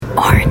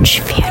Orange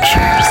Futures.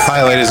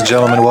 Hi, ladies and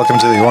gentlemen. Welcome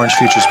to the Orange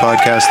Futures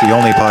podcast, the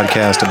only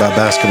podcast about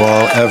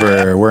basketball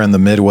ever. We're in the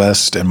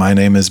Midwest, and my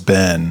name is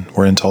Ben.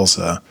 We're in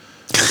Tulsa.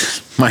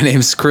 My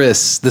name's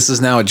Chris. This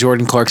is now a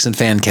Jordan Clarkson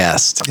fan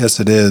cast. Yes,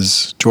 it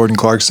is. Jordan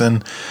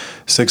Clarkson,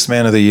 Sixth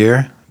Man of the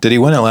Year. Did he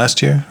win it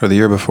last year or the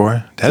year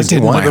before? Has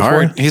he won it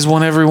before? He's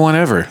won every one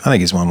ever. I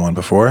think he's won one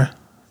before.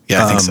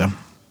 Yeah, I think so.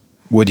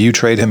 Would you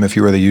trade him if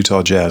you were the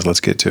Utah Jazz? Let's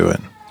get to it.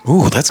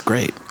 Ooh, that's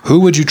great. Who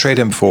would you trade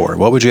him for?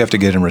 What would you have to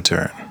get in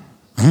return?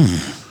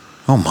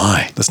 Oh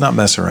my! Let's not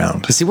mess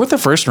around. Is he worth a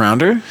first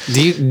rounder?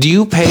 Do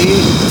you pay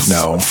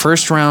No.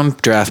 first round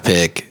draft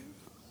pick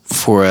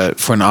for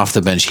an off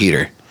the bench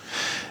heater?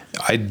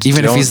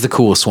 Even if he's the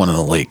coolest one in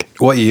the league.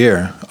 What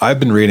year? I've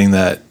been reading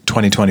that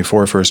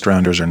 2024 first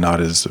rounders are not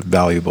as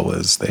valuable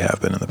as they have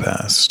been in the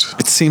past.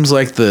 It seems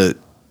like the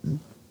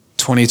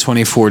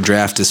 2024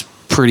 draft is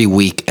pretty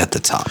weak at the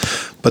top.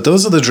 But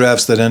those are the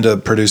drafts that end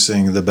up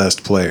producing the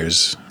best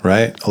players,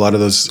 right? A lot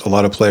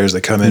of players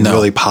that come in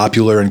really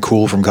popular and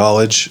cool from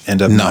college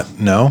end up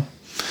no.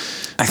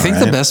 I think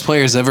the best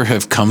players ever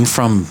have come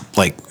from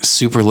like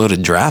super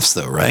loaded drafts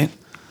though, right?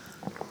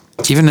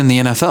 Even in the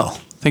NFL.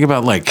 Think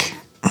about like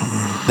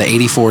the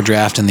 84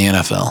 draft in the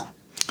NFL.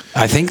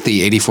 I think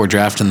the 84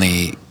 draft in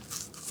the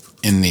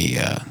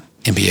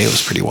NBA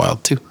was pretty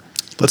wild too.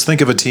 Let's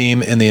think of a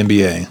team in the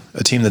NBA,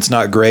 a team that's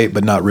not great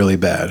but not really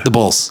bad. The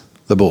Bulls.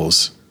 The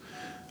Bulls.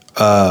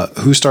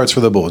 Who starts for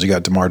the Bulls? You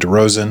got DeMar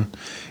DeRozan.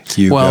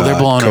 They're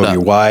blowing Kobe it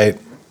up. White.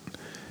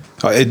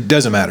 It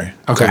doesn't matter.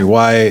 Okay. Kobe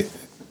White,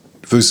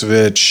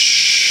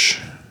 Vucevic.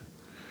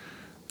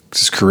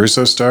 Does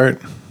Caruso start?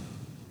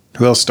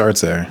 Who else starts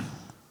there?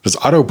 Is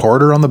Otto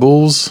Porter on the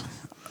Bulls?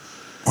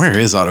 Where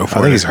is Otto Porter?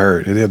 I think he's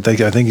hurt.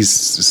 I think he's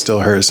still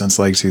hurt since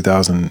like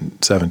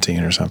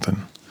 2017 or something.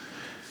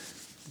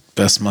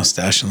 Best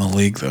mustache in the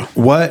league, though.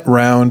 What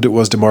round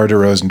was DeMar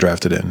DeRozan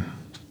drafted in?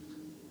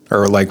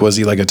 Or was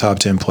he like a top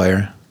 10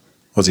 player?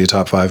 Was he a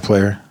top 5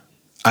 player?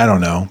 I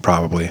don't know.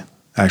 Probably.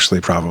 Actually,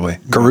 probably.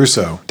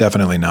 Caruso,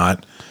 definitely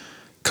not.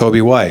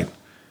 Kobe White,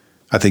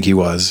 I think he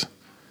was.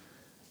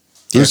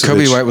 Yeah,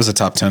 Kobe White was a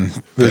top 10.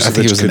 I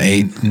think he was an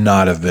 8.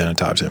 Not have been a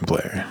top 10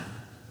 player.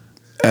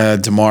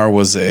 DeMar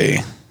was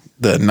the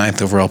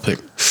 9th overall pick.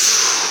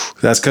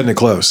 That's cutting it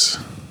close.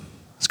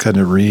 It's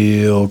cutting it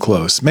real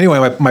close.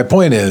 Anyway, my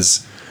point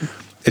is,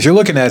 if you're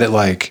looking at it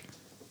like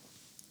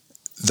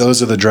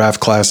those are the draft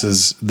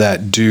classes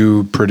that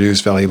do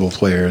produce valuable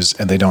players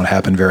and they don't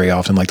happen very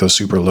often, like those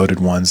super loaded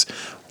ones,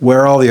 where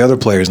are all the other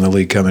players in the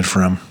league coming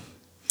from?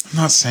 I'm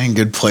not saying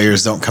good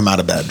players don't come out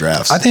of bad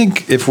drafts. I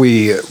think if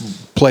we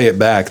play it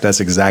back, that's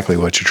exactly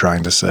what you're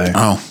trying to say.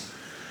 Oh,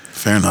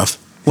 fair enough.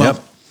 Well,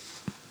 yep.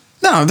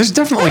 No, there's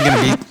definitely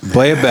going to be...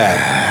 Play it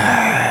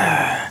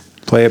back.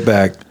 Play it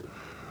back.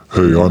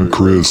 Hey, I'm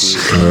Chris,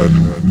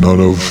 and none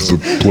of the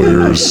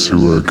players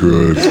who are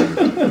good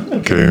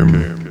came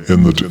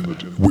in the...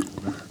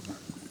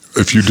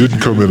 If you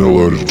didn't come in a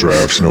loaded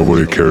drafts,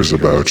 nobody cares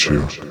about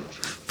you.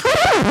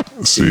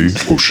 See?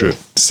 Oh, shit.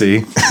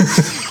 See?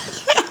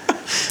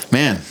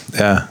 Man.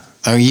 Yeah.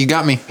 Oh, you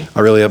got me. I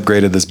really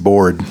upgraded this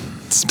board.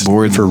 It's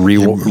board for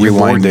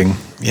rewinding.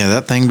 Yeah,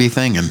 that thing be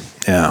thinging.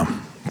 Yeah.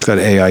 It's got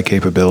AI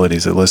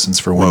capabilities. It listens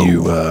for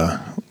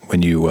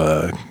when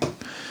you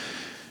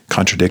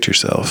contradict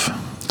yourself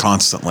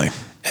constantly,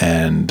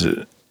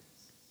 and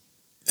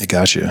it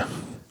got you.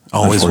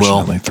 Always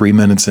will. 3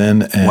 minutes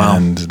in,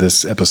 and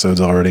this episode's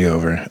already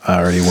over. I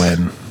already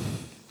win.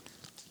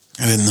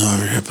 I didn't know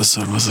every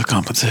episode was a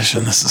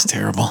competition. This is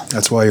terrible.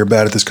 That's why you're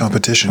bad at this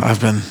competition. I've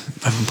been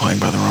playing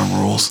by the wrong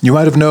rules. You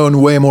might have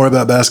known way more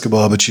about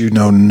basketball, but you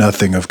know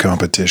nothing of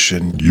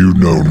competition. You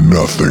know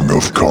nothing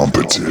of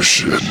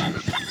competition.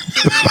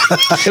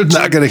 I'm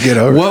not going to get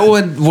over it.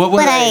 What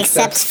would I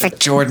accept for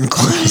Jordan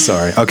Clarkson?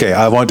 Sorry. Okay,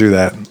 I won't do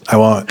that. I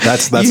won't.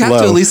 That's low. You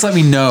have to at least let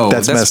me know.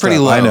 That's pretty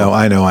up. low.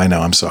 I know.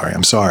 I'm sorry.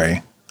 I'm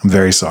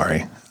very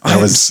sorry. I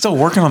was still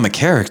working on the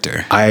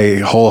character.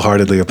 I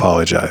wholeheartedly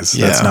apologize.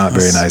 Yeah, that's not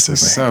very nice of me.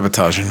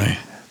 Sabotaging me.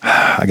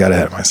 I got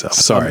ahead of myself.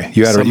 Sorry.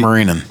 You had a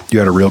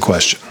real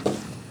question.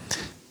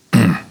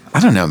 I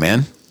don't know,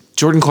 man.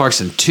 Jordan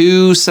Clarkson,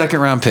 2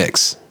 second-round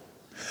picks.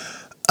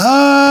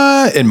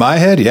 In my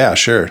head, yeah,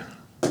 sure.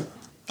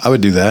 I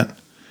would do that.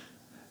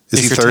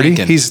 Is he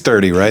 30? He's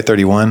 30, right?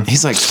 31?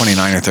 He's like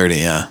 29 or 30,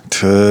 yeah.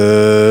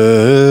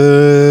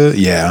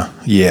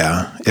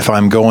 Yeah. If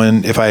I'm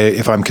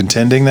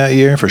contending that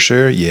year, for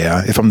sure,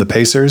 yeah. If I'm the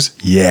Pacers,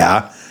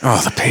 yeah. Oh,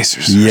 the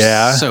Pacers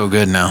are so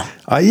good now.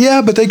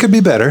 Yeah, but they could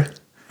be better.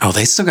 Oh,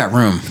 they still got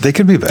room. They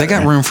could be better. They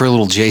got room for a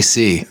little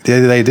JC.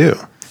 They do.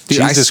 Dude,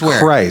 Jesus I swear,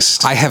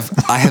 Christ.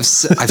 I've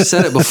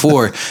said it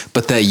before,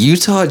 but that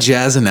Utah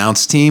Jazz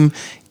announce team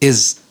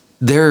is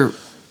their...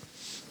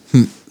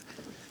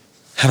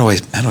 How do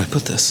I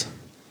put this?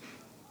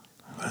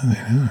 What are they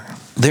doing?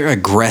 They're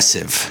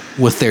aggressive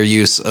with their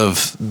use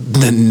of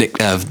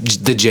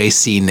the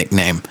JC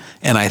nickname,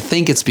 and I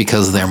think it's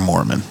because they're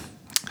Mormon.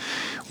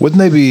 Wouldn't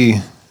they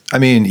be? I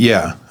mean,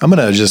 yeah. I'm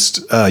gonna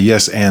just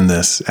yes and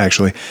this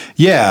actually.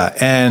 Yeah,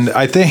 and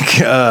I think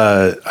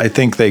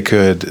they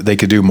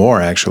could do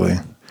more actually.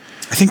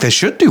 I think they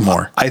should do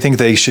more. I think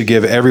they should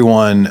give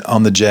everyone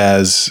on the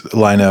Jazz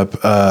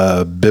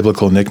lineup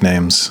biblical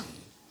nicknames.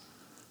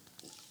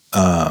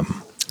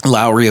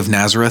 Lowry of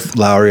Nazareth.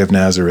 Lowry of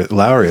Nazareth.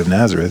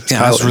 Yeah,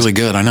 that's really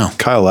good. I know.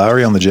 Kyle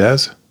Lowry on the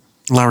Jazz.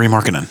 Lowry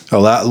Markkinen. Oh,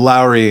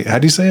 Lowry. How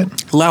do you say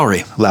it?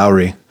 Lowry.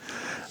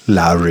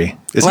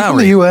 Is he from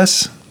the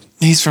U.S.?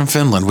 He's from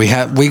Finland. We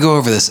go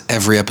over this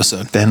every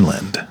episode.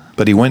 Finland.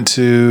 But he went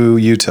to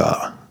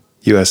Utah,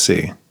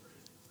 USC.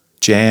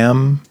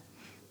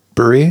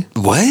 Jamboree?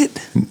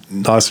 What?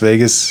 Las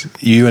Vegas,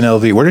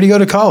 UNLV. Where did he go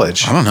to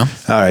college? I don't know.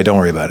 All right, don't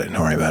worry about it.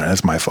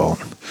 That's my fault.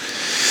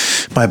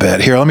 My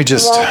bad. Here, let me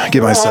just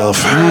get myself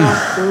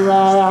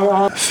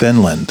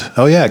Finland.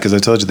 Oh, yeah, because I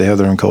told you they have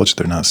their own culture.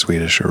 They're not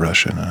Swedish or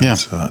Russian. Yeah.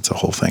 So that's a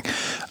whole thing.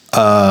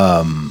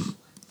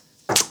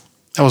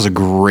 That was a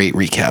great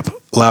recap.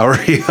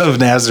 Lowry of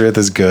Nazareth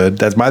is good.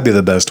 That might be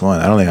the best one.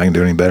 I don't think I can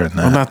do any better than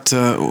that. What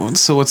about,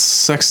 so what's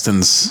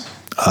Sexton's?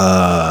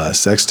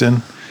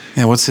 Sexton?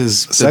 Yeah, what's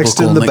his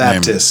Sexton the nickname?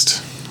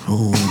 Baptist.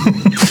 Ooh.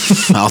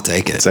 I'll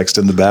take it.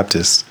 Sexton the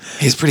Baptist.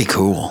 He's pretty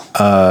cool.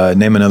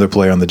 Name another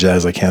player on the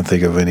Jazz. I can't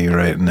think of any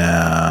right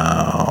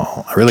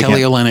now. I really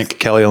Kelly can't. Olynyk.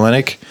 Kelly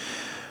Olynyk.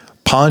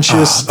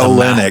 Pontius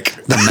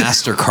Olynyk. The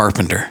master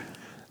carpenter.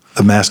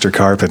 The master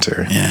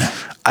carpenter. Yeah.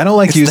 I don't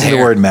like It's using the the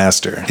hair. word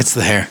master. It's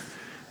the hair.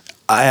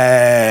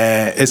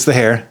 It's the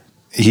hair.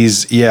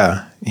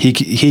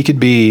 He could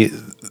be.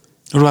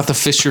 What about the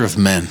Fisher of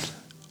Men?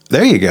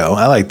 There you go.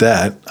 I like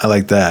that.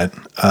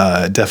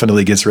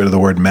 Definitely gets rid of the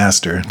word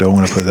master. Don't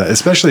want to put that,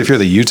 especially if you're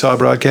the Utah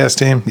broadcast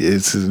team.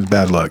 It's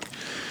bad luck.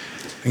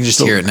 You can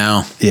just hear it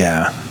now.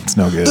 Yeah, it's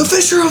no good. The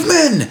Fisher of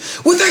Men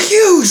with a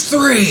huge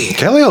 3.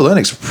 Kelly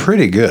Olynyk's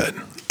pretty good.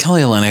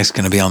 Kelly Olynyk's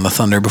going to be on the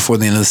Thunder before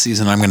the end of the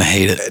season. I'm going to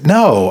hate it.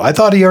 No, I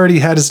thought he already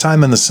had his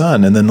time in the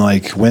sun and then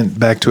went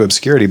back to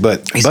obscurity.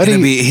 But He's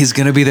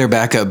going to be their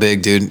backup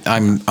big, dude.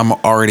 I'm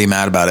already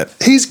mad about it.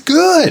 He's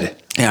good.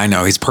 Yeah, I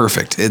know. He's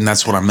perfect, and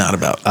that's what I'm mad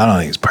about. I don't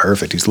think he's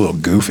perfect. He's a little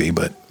goofy,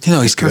 but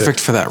He's perfect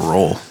for that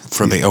role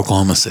for the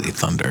Oklahoma City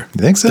Thunder.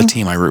 You think so? The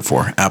team I root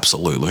for,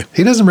 absolutely.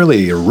 he doesn't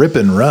really rip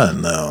and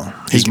run though.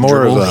 He's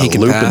more of a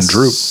loop and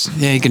droop.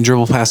 Yeah, he can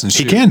dribble, pass, and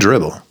shoot. He can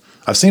dribble.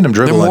 I've seen him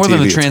dribble They're on more TV. than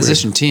a It's weird.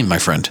 transition team, my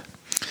friend.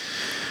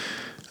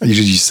 Are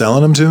you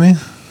selling them to me?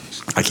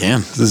 I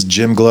can. Is this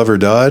Jim Glover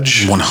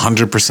Dodge?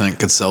 100%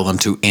 could sell them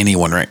to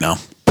anyone right now.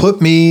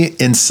 Put me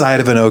inside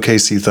of an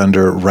OKC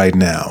Thunder right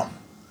now.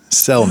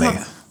 Sell me.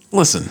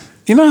 Listen,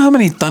 you know how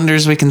many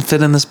Thunders we can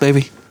fit in this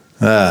baby?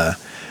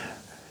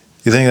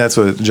 You think that's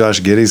what Josh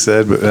Giddey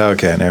said? But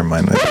okay, never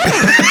mind. We're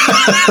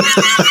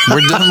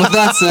done with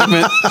that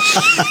segment.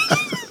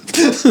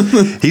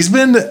 He's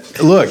been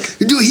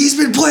Dude, he's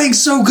been playing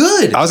so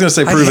good. I was going to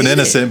say proven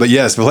innocent, but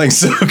yes, playing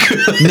so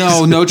good.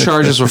 No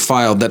charges were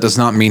filed. That does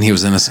not mean he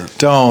was innocent.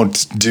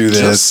 Don't do this.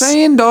 Just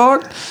saying,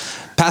 dog.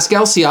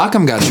 Pascal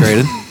Siakam got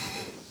traded.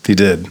 He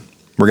did.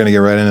 We're going to get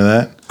right into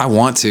that. I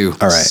want to.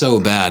 All right. So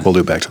bad. We'll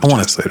do back to the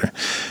Jazz later.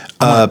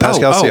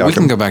 Pascal Oh, Siakam. we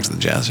can go back to the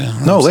Jazz. Yeah.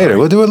 No, later.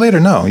 We'll do it later.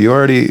 No, we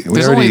already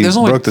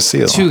broke the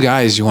seal. 2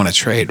 guys you want to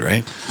trade,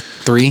 right?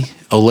 3.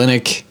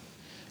 Olynyk,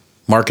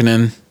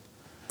 Markkinen.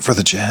 For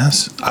the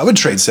Jazz? I would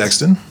trade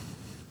Sexton.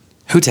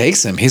 Who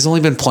takes him? He's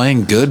only been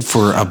playing good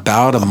for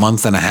about a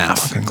month and a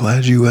half. I'm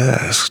glad you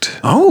asked.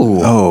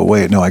 Oh,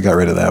 wait. No, I got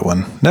rid of that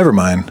one. Never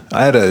mind.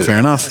 I had a... fair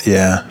enough.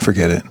 Yeah,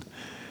 forget it.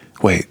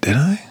 Wait, did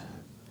I?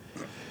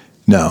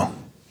 No,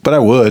 but I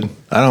would.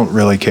 I don't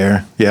really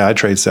care. Yeah, I'd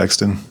trade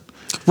Sexton.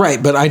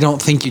 Right, but I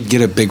don't think you'd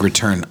get a big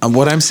return.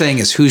 What I'm saying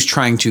is who's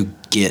trying to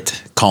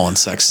get Colin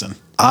Sexton?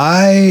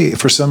 I,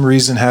 for some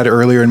reason, had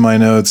earlier in my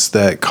notes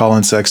that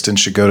Colin Sexton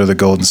should go to the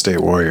Golden State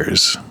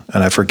Warriors,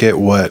 and I forget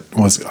what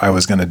I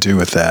was going to do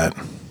with that.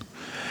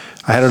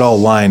 I had it all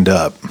lined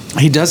up.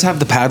 He does have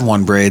the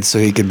Padawan braid, so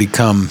he could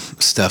become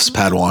Steph's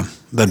Padawan.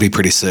 That'd be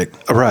pretty sick.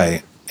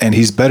 Right, and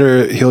he's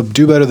better. He'll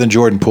do better than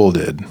Jordan Poole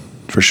did,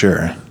 for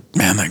sure.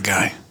 Man, that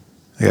guy.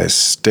 That guy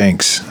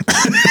stinks.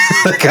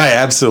 That guy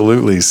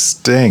absolutely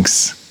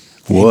stinks.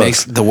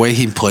 The way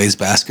he plays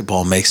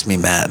basketball makes me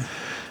mad.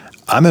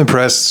 I'm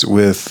impressed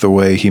with the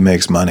way he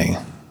makes money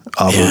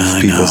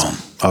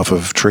off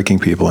of tricking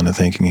people into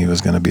thinking he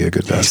was going to be a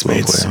good basketball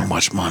He's made player. so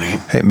much money.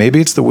 Hey,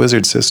 maybe it's the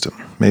Wizard system.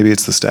 Maybe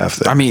it's the staff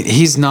there. I mean,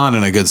 he's not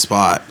in a good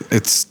spot.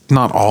 It's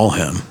not all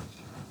him.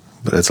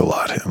 But it's a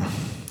lot him.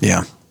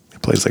 Yeah. He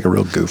plays like a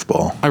real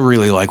goofball. I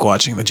really like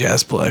watching the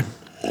Jazz play.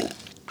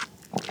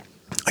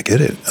 I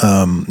get it.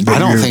 I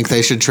don't think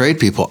they should trade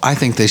people. I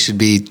think they should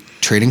be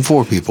trading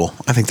for people.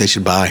 I think they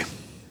should buy.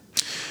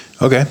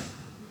 Okay.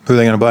 Who are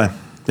they going to buy?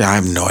 Yeah, I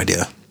have no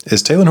idea.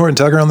 Is Taylor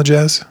Horton-Tucker on the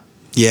Jazz?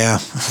 Yeah.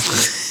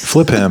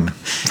 Flip him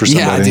for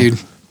somebody. Yeah, dude.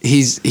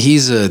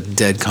 He's a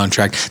dead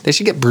contract. They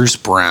should get Bruce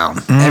Brown.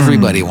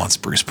 Everybody wants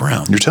Bruce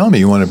Brown. You're telling me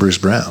you wanted Bruce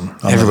Brown.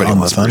 Everybody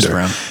wants Bruce Thunder.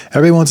 Brown.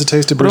 Everybody wants a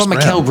taste of Bruce What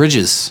about Brown. Mikal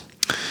Bridges?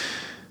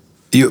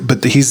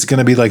 But he's going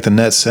to be like the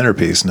net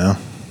centerpiece now.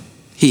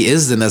 He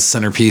is the net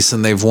centerpiece,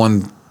 and they've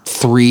won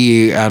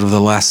 3 out of the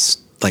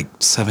last like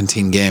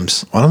 17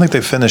 games. I don't think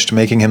they finished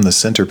making him the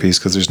centerpiece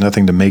because there's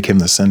nothing to make him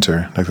the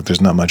center. Like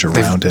there's not much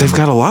around him. They've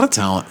got a lot of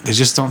talent. They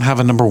just don't have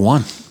a number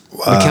one.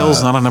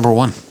 Mikel's not a number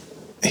one.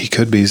 He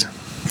could be.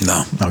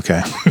 No.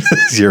 Okay.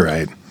 You're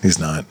right. He's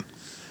not.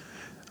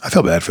 I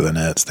feel bad for the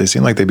Nets. They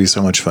seem like they'd be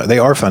so much fun. They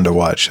are fun to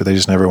watch. They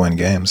just never win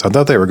games. I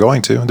thought they were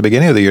going to. At the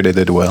beginning of the year, they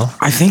did well.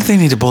 I think they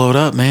need to blow it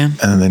up, man.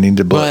 And they need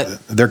to blow it.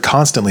 They're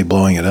constantly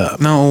blowing it up.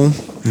 No.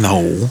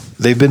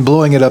 They've been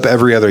blowing it up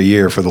every other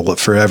year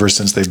forever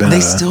since they've been.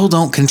 They still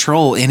don't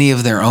control any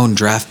of their own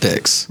draft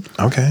picks.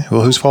 Okay.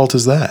 Well, whose fault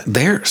is that?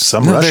 They're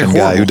some Russian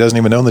guy who doesn't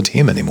even own the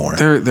team anymore.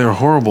 They're a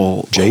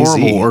horrible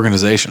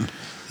organization.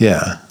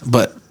 Yeah.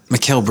 But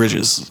Mikal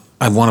Bridges,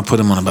 I want to put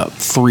him on about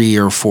 3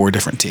 or 4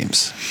 different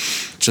teams.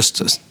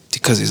 Just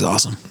because he's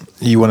awesome.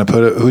 You want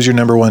to who's your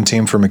number one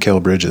team for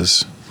Mikal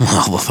Bridges?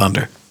 Well, the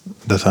Thunder.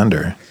 The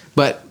Thunder.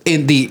 But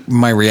in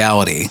my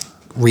reality,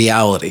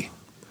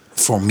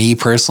 for me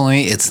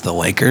personally, it's the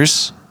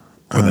Lakers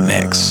or the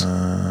Knicks.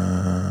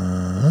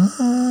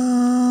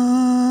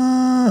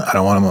 I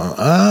don't want him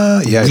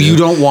on. Yeah, you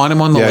don't want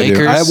him on the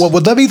Lakers? Well,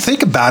 let me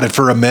think about it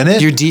for a minute.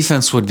 Your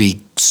defense would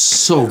be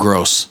so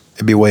gross.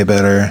 It'd be way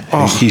better.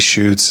 Oh. He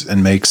shoots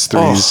and makes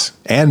threes.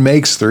 And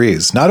makes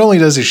threes. Not only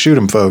does he shoot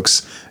them,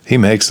 folks, he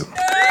makes them.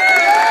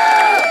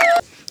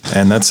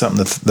 And that's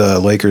something that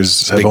the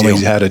Lakers have only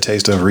had a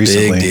taste of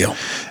recently. Big deal.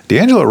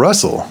 D'Angelo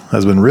Russell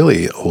has been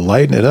really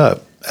lighting it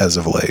up as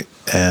of late.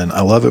 And I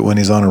love it when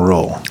he's on a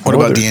roll. What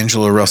about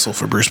D'Angelo Russell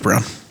for Bruce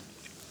Brown?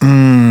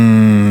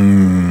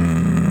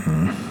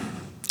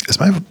 Does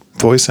my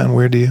voice sound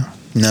weird to you?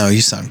 No,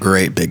 you sound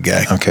great, big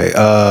guy. Okay.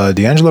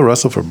 D'Angelo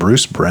Russell for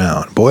Bruce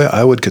Brown. Boy,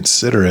 I would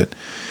consider it.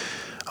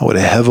 I would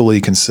heavily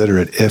consider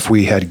it if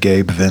we had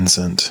Gabe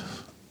Vincent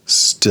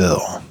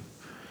still.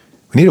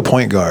 We need a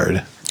point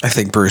guard. I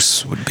think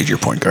Bruce would be your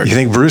point guard. You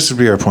think Bruce would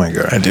be our point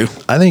guard? I do.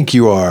 I think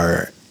you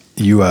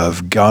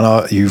have gone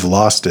off. You've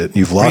lost it.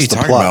 You've lost the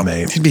plot,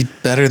 mate. He'd be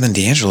better than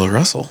D'Angelo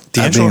Russell.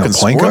 D'Angelo can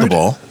score the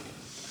ball.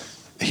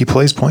 He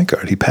plays point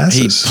guard. He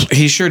passes.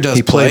 He sure does.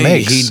 He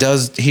makes. He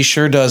does. He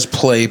sure does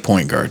play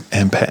point guard.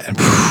 And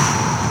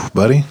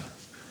buddy,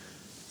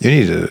 you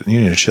need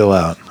to chill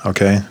out.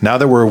 Okay. Now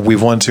that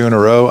we've won 2 in a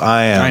row,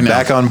 I am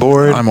back on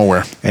board. I'm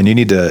aware. And you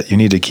need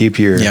to keep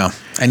your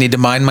I need to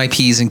mind my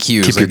P's and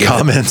Q's. Keep your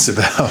comments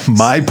about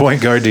my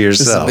point guard to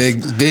yourself. This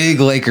is a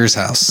big Lakers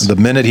house. The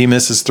minute he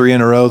misses 3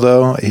 in a row,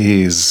 though,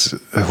 he's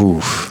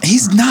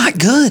not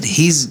good.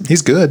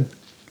 He's good.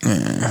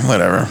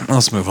 Whatever.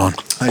 Let's move on.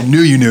 I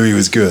knew you knew he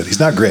was good. He's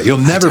not great. He'll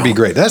never be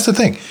great. That's the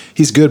thing.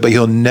 He's good, but he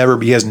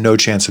has no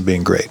chance of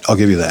being great. I'll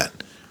give you that.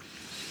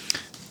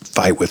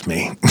 Fight with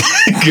me.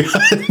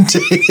 God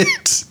dang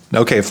it.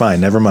 Okay,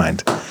 fine. Never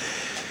mind.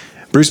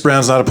 Bruce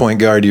Brown's not a point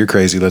guard. You're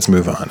crazy. Let's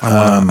move on.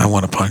 I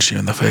want to punch you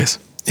in the face.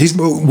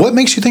 What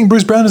makes you think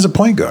Bruce Brown is a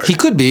point guard? He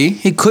could be.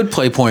 He could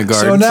play point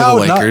guard for the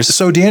Lakers.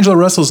 So D'Angelo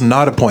Russell's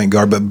not a point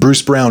guard, but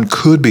Bruce Brown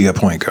could be a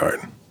point guard.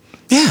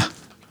 Yeah.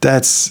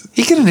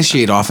 He can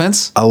initiate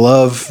offense. I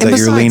love that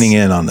you're leaning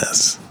in on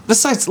this.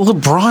 Besides,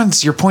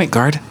 LeBron's your point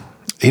guard.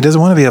 He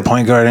doesn't want to be a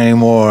point guard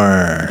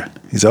anymore.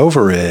 He's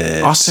over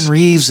it. Austin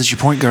Reeves is your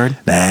point guard.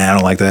 Nah, I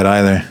don't like that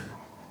either.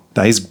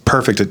 Nah, he's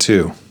perfect at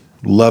 2.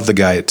 Love the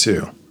guy at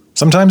 2.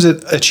 Sometimes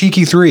a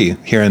cheeky 3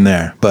 here and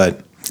there,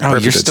 but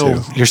you're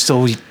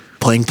still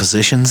playing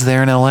positions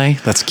there in LA?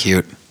 That's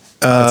cute.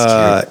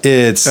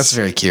 That's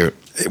very cute.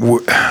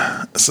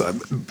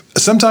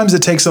 Sometimes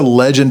it takes a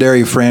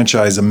legendary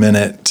franchise a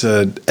minute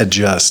to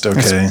adjust.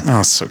 Okay,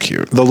 it's so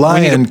cute. The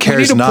Lion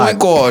cares not. We need a point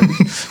guard.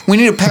 We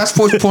need a pass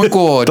force point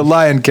guard. The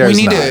Lion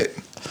cares not.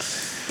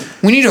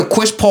 We need a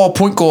Chris Paul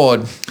point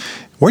guard.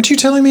 Weren't you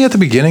telling me at the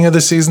beginning of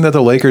the season that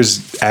the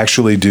Lakers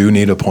actually do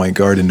need a point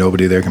guard and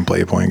nobody there can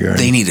play a point guard?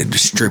 They need a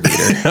distributor.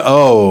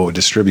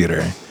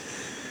 Distributor.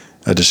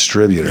 A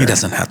distributor. He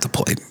doesn't have to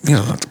play. He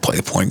doesn't have to play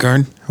a point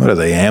guard. What are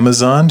they,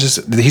 Amazon?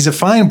 He's a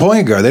fine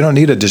point guard. They don't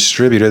need a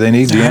distributor. They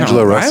need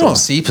D'Angelo Russell. I don't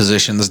see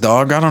positions,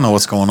 dog. I don't know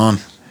what's going on.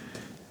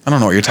 I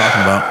don't know what you're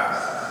talking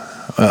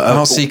about. I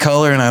don't see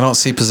color and I don't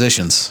see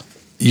positions.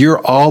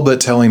 You're all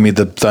but telling me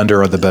the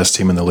Thunder are the best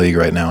team in the league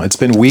right now. It's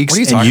been weeks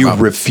and you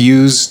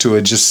refuse to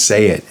just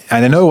say it.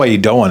 And I know why you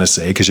don't want to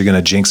say it because you're going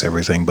to jinx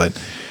everything, but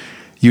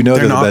you know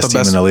they're the best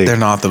team in the league. They're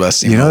not the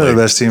best team. You know they're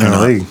the best team in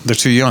the league. They're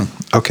too young.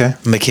 Okay.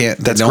 And they can't.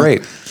 That's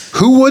great.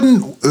 Who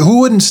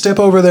wouldn't step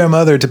over their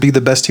mother to be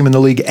the best team in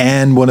the league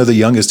and one of the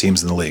youngest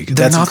teams in the league?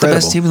 They're not the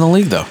best team in the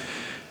league, though.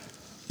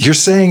 You're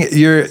saying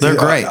they're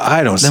great.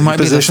 I don't see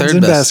positions in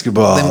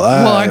basketball.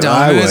 I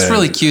don't. It's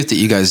really cute that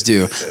you guys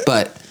do,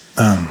 but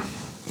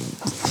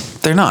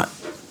they're not.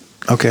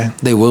 Okay.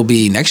 They will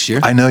be next year.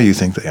 I know you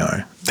think they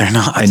are. They're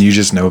not. And you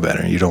just know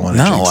better. You don't want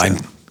to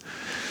jinx it.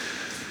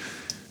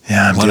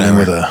 Yeah,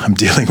 I'm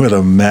dealing with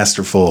a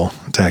masterful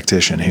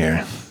tactician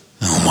here.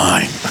 Oh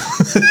my.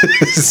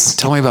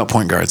 Tell me about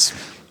point guards.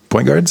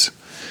 Point guards?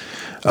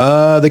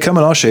 They come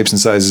in all shapes and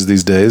sizes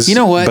these days. You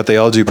know what? But they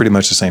all do pretty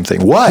much the same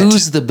thing. What?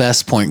 Who's the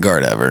best point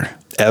guard ever?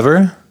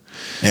 Ever?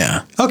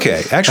 Yeah.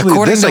 Okay. Actually,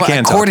 I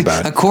can talk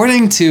about.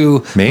 According to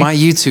my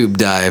YouTube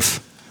dive,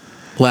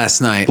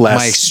 last night.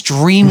 My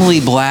extremely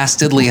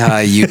blastedly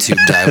high YouTube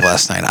dive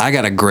last night. I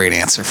got a great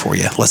answer for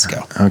you. Let's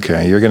go.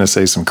 Okay, you're going to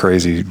say some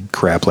crazy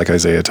crap like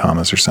Isaiah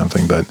Thomas or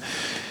something, but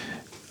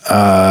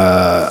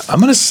I'm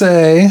going to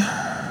say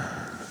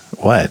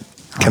what?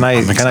 Can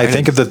I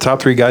think of the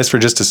top 3 guys for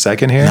just a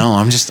second here? No,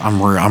 I'm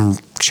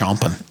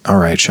chomping. All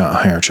right,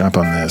 chomp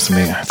on this.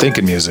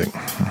 Thinking music.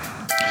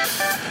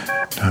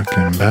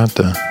 Talking about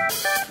the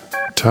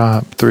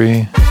top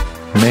 3.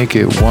 Make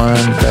it one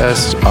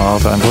best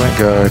all-time point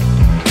guard.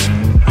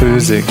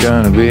 Who's it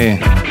gonna be?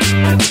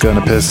 It's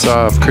gonna piss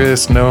off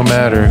Chris no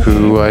matter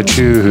who I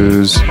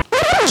choose.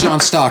 John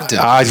Stockton.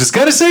 I was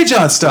gonna say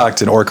John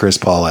Stockton or Chris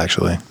Paul,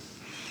 actually.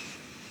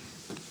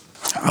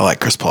 I like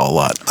Chris Paul a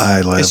lot.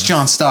 It's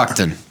John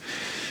Stockton.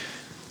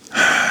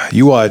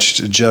 You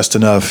watched just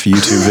enough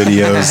YouTube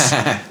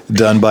videos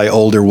done by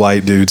older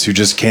white dudes who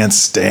just can't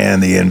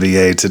stand the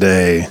NBA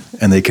today,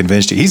 and they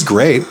convinced you. He's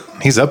great.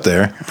 He's up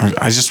there.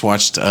 I just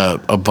watched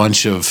a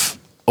bunch of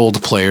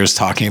old players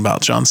talking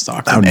about John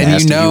Stockton. How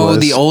nasty he was.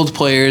 The old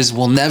players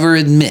will never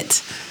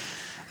admit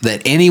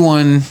that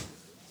anyone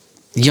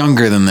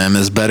younger than them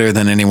is better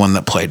than anyone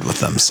that played with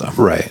them. So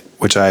right,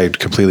 which I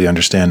completely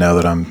understand now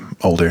that I'm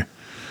older.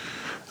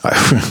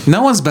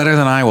 No one's better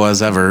than I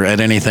was ever at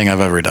anything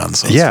I've ever done.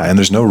 So yeah, and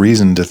there's no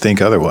reason to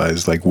think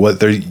otherwise. Like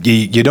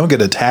you don't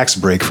get a tax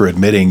break for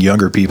admitting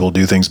younger people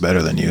do things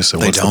better than you. So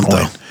what's the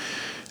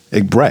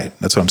point? Right,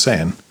 that's what I'm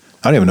saying.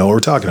 I don't even know what we're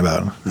talking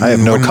about. I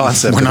have no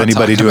concept of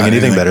anybody doing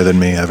anything better than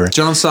me ever.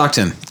 John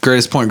Stockton,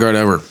 greatest point guard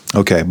ever.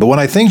 Okay, but when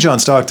I think John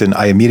Stockton,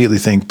 I immediately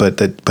think,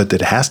 but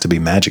it has to be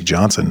Magic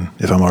Johnson.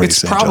 If I'm already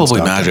saying John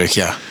probably Stockton. Magic,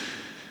 yeah.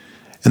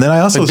 And then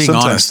I also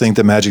sometimes think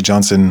that Magic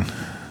Johnson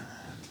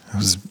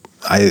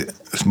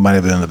might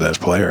have been the best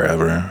player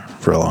ever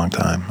for a long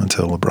time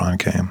until LeBron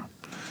came.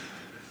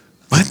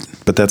 What?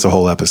 But that's a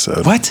whole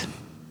episode. What?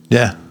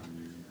 Yeah.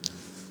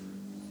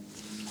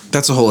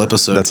 That's a whole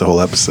episode. That's a whole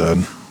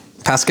episode.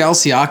 Pascal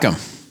Siakam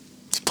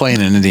is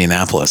playing in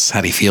Indianapolis.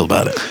 How do you feel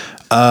about it?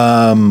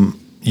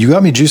 You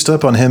got me juiced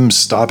up on him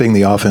stopping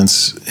the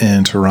offense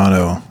in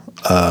Toronto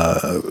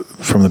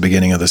from the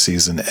beginning of the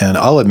season. And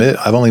I'll admit,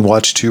 I've only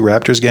watched 2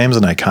 Raptors games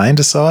and I kind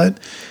of saw it.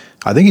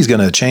 I think he's going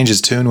to change his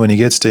tune when he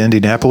gets to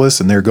Indianapolis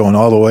and they're going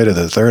all the way to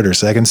the 3rd or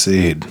 2nd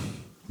seed.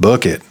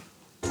 Book it.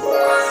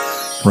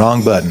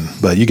 Wrong button,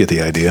 but you get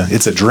the idea.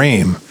 It's a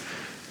dream.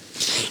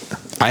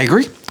 I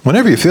agree.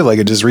 Whenever you feel like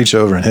it, just reach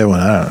over and hit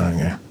one. I don't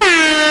know.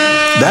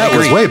 That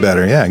was way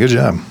better. Yeah, good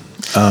job.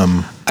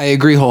 I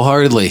agree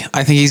wholeheartedly.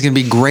 I think he's going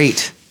to be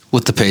great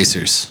with the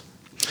Pacers.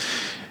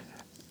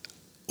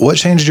 What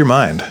changed your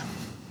mind?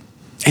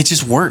 It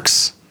just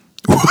works.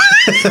 But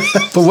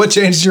what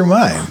changed your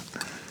mind?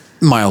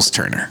 Miles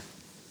Turner.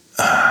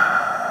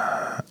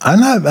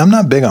 I'm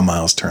not big on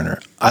Miles Turner.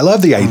 I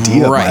love the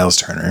idea of Miles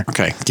Turner.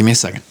 Okay, give me a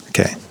second.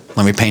 Okay.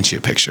 Let me paint you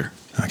a picture.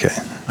 Okay.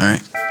 All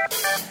right.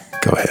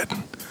 Go ahead.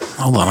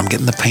 Hold on, I'm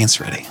getting the paints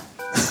ready.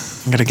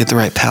 I got to get the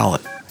right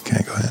palette.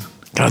 Okay, go ahead.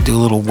 Got to do a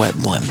little wet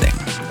blending.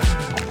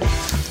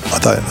 I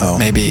thought,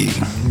 maybe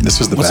this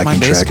was the backing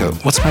track.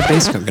 What's my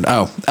base coat?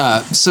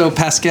 So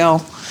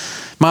Pascal,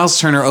 Miles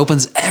Turner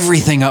opens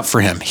everything up for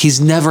him. He's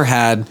never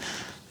had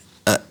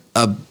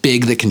a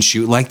big that can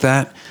shoot like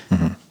that.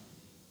 Mm-hmm.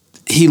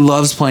 He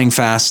loves playing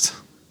fast.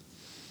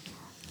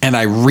 And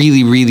I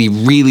really, really,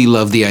 really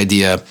love the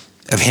idea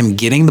of him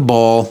getting the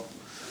ball,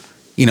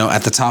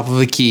 at the top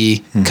of a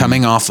key, mm-hmm.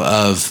 coming off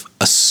of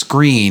a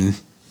screen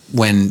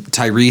when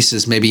Tyrese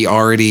is maybe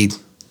already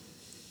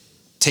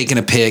taken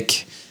a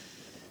pick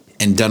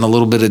and done a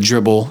little bit of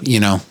dribble.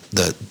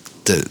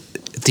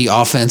 The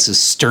offense is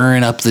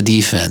stirring up the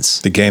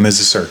defense. The game is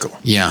a circle.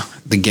 Yeah,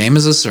 the game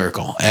is a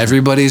circle.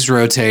 Everybody's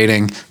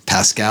rotating.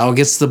 Pascal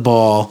gets the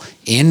ball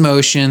in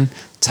motion,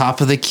 top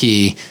of the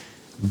key,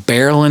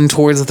 barreling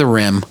towards the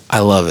rim. I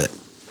love it.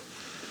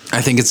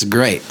 I think it's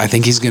great. I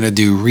think he's going to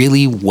do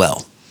really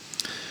well.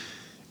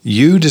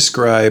 You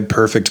describe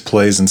perfect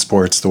plays in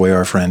sports the way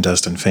our friend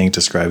Dustin Fink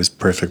describes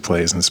perfect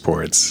plays in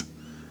sports.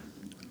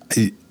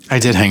 I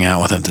did hang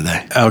out with him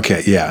today.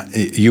 Okay, yeah.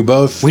 You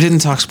both... We didn't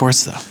talk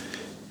sports, though.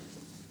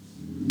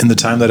 In the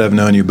time that I've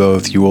known you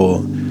both, you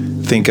will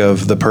think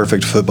of the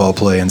perfect football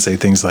play and say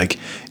things like,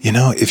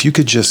 if you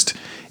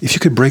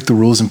could break the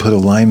rules and put a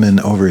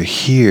lineman over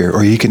here,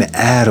 or you can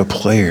add a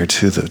player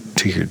to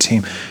your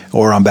team,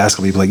 or on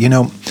basketball, you'd be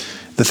like,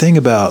 the thing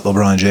about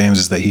LeBron James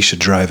is that he should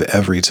drive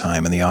every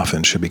time, and the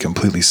offense should be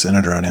completely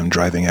centered around him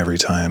driving every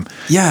time.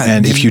 Yeah,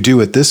 and if you do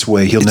it this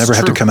way, he'll never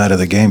have to come out of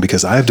the game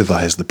because I've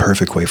devised the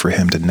perfect way for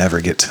him to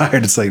never get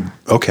tired. It's like,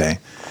 okay,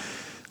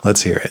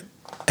 let's hear it.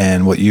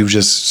 And what you've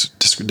just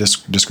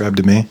described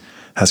to me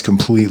has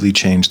completely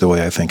changed the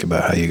way I think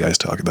about how you guys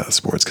talk about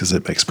sports because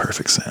it makes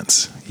perfect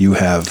sense. You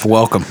have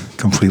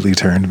completely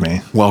turned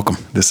me. Welcome.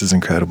 This is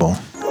incredible.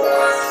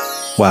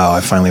 Wow,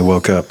 I finally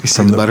woke up. You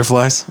see the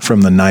butterflies?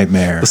 From the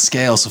nightmare. The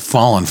scales have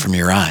fallen from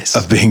your eyes.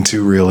 Of being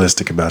too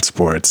realistic about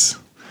sports.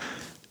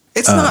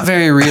 It's not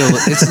very real.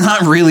 It's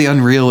not really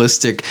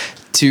unrealistic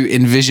to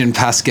envision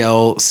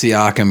Pascal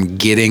Siakam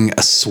getting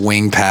a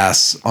swing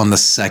pass on the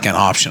second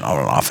option on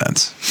an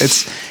offense.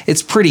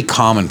 It's pretty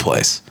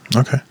commonplace.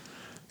 Okay.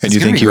 And you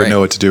think he would know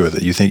what to do with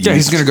it? You think? Yeah,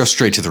 he's going to go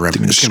straight to the rim.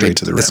 Straight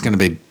to the rim. It's going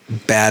to be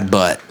bad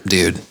butt,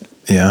 dude.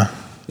 Yeah.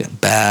 Yeah,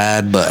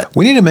 bad butt.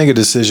 We need to make a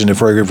decision if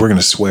we're going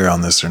to swear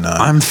on this or not.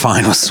 I'm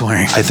fine with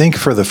swearing. I think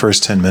for the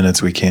first 10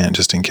 minutes we can't,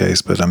 just in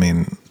case. But I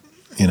mean,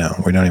 we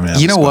don't even have a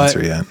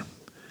sponsor yet.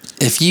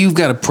 If you've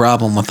got a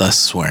problem with us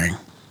swearing,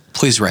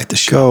 please write the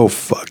show. Go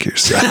fuck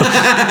yourself.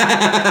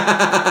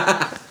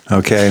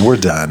 Okay, we're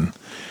done.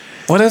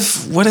 What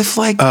if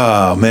like?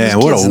 Oh man,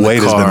 what a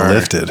weight has been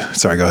lifted.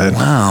 Sorry, go ahead.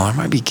 Wow, there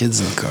might be kids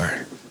in the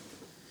car.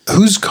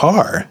 Whose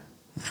car?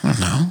 I don't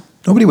know.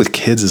 Nobody with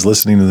kids is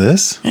listening to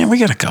this. Yeah, we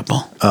got a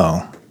couple.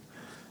 Oh,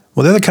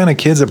 well, they're the kind of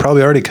kids that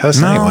probably already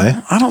cuss anyway.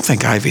 I don't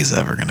think Ivy's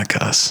ever gonna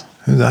cuss.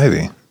 Who's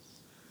Ivy?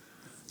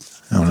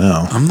 Oh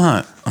no, I'm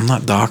not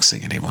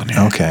doxing anyone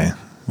here. Okay.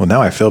 Well,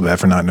 now I feel bad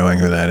for not knowing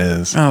who that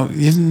is. Oh,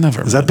 you've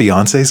never. Is that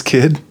Beyonce's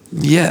kid?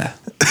 Yeah.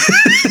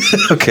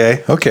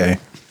 Okay.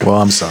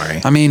 Well, I'm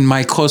sorry. I mean,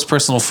 my close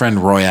personal friend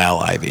Royale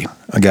Ivy.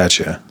 I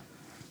gotcha.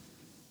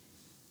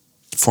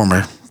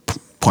 Former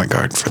point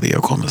guard for the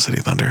Oklahoma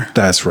City Thunder.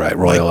 That's right,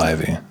 Royal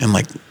Ivy. In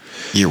like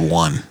year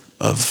 1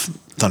 of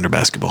Thunder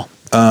basketball.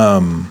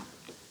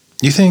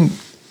 You think?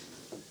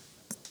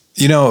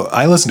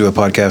 I listened to a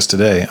podcast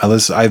today.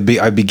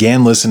 I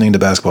began listening to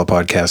basketball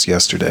podcasts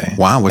yesterday.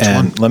 Wow, which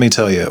one? Let me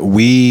tell you,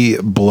 we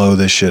blow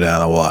this shit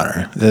out of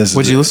water.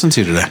 What'd you listen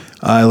to today?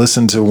 I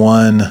listened to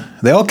one.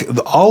 They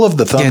all of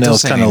the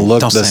thumbnails kind of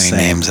look the same. Don't say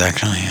any names,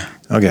 actually.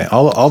 Okay,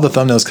 all the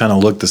thumbnails kind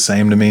of look the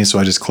same to me, so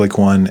I just click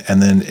one,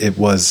 and then it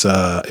was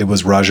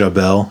Raja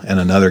Bell and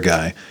another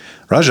guy.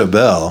 Raja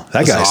Bell,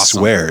 that guy awesome.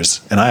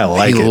 Swears, and I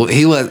like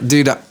it.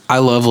 Dude, I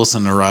love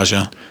listening to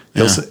Raja.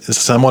 Yeah.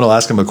 Someone will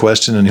ask him a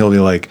question, and he'll be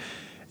like,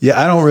 "Yeah,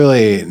 I don't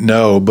really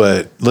know,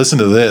 but listen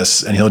to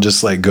this," and he'll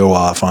just like go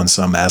off on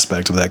some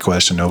aspect of that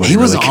question. He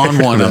was really on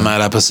one on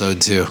that episode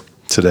too.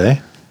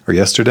 Today or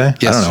yesterday? I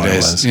don't know what it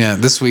was. Yeah,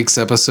 this week's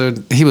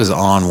episode, he was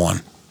on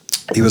one.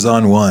 He was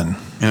on one.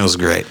 And it was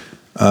great.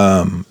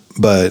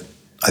 But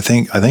I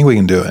think we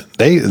can do it.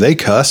 They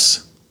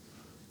cuss.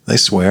 They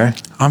swear.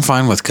 I'm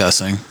fine with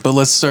cussing, but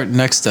let's start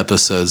next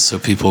episode so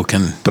people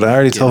can. But I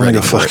already told them to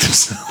go fuck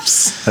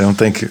themselves. I don't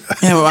think.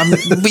 Yeah,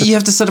 but you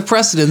have to set a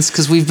precedence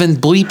because we've been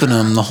bleeping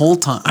them the whole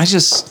time.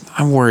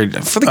 I'm worried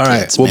for the kids. All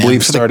right, we'll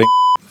bleep starting.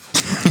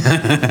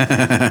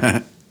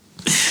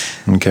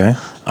 Okay.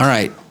 All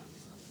right.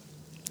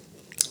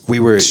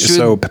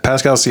 So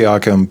Pascal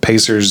Siakam,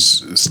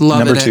 Pacers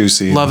number 2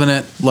 seed. Loving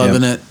it.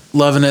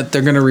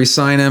 They're going to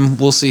re-sign him.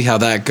 We'll see how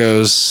that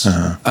goes.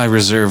 Uh-huh. I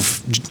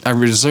reserve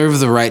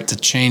the right to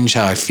change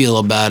how I feel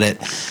about it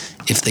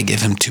if they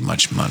give him too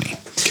much money.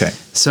 Okay.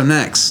 So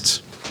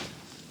next.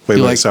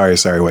 Sorry.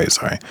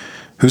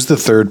 Who's the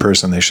third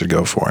person they should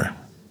go for?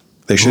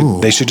 They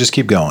should just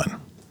keep going.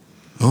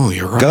 Oh,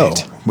 you're right. Go.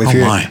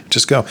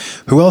 Just go.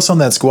 Who else on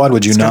that squad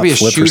would you not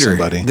flip for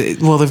somebody?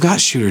 They've got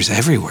shooters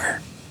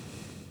everywhere.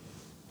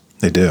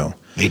 They do.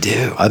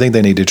 I think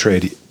they need to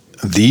trade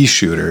the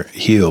shooter,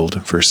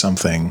 Healed, for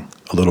something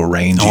a little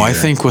rangier. I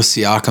think with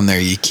Siakam there,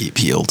 you keep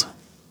Healed.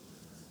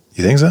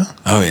 You think so?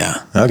 Oh,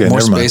 yeah. Okay, more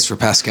space for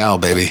Pascal,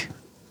 baby.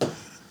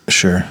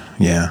 Sure.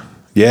 Yeah.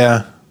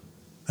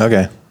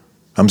 Okay.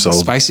 I'm sold.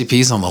 Spicy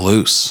peas on the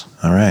loose.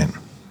 All right.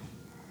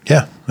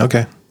 Yeah.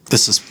 Okay.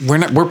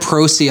 We're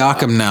pro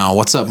Siakam now.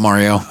 What's up,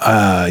 Mario?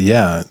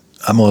 Yeah.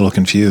 I'm a little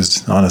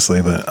confused,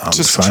 honestly, but I'm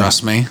just fine.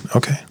 Trust me.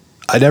 Okay.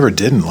 I never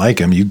didn't like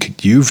him. You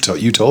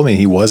told me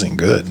he wasn't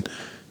good,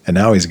 and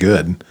now he's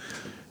good.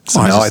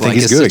 So now I think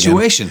he's good again.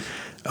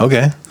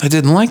 Okay. I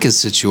didn't like his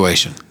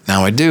situation.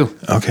 Now I do.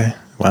 Okay.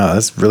 Wow,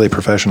 that's really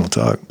professional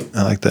talk.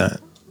 I like that.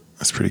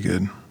 That's pretty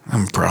good.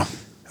 I'm pro.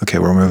 Okay,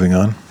 we're moving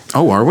on.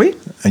 Oh, are we?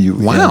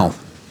 Wow.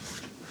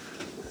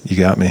 You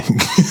got me.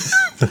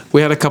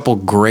 We had a couple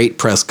great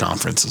press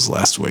conferences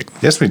last week.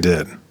 Yes, we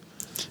did.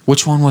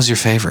 Which one was your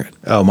favorite?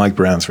 Oh, Mike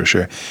Brown's for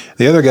sure.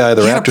 The other guy,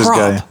 the Raptors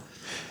guy.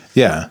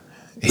 Yeah.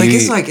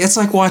 It's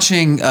like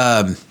watching.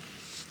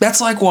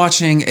 That's like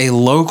watching a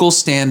local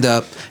stand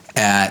up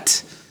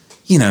at,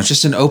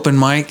 just an open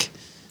mic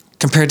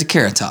compared to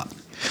Carrot Top.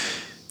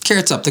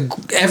 Carrot Top,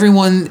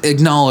 everyone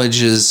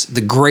acknowledges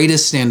the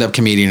greatest stand up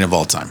comedian of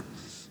all time.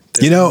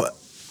 I don't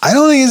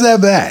think he's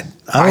that bad.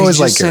 I always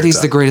like Carrot Top. Said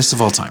he's the greatest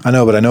of all time. I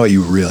know, but I know what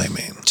you really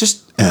mean.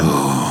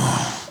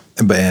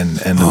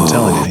 And I'm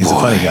telling you, he's a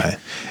funny guy.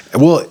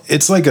 Well,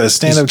 it's like a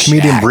stand-up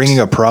comedian bringing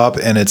a prop,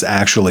 and it's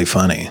actually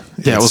funny.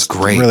 Yeah, it was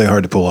great. Really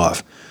hard to pull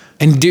off.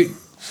 And dude,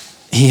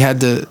 he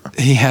had to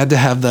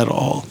have that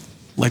all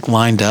like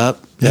lined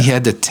up. Yeah. He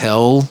had to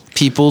tell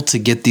people to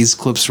get these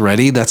clips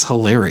ready. That's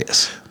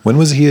hilarious. When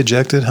was he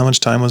ejected? How much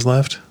time was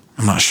left?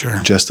 I'm not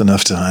sure. Just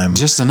enough time.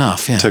 Just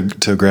enough, yeah.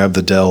 To grab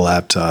the Dell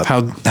laptop.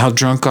 How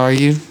drunk are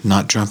you?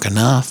 Not drunk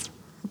enough.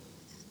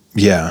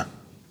 Yeah.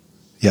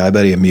 Yeah, I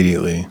bet he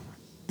immediately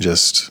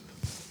just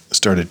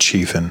started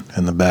chiefing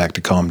in the back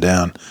to calm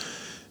down.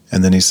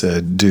 And then he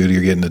said, dude,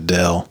 you're getting a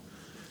Dell.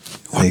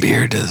 What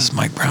beer does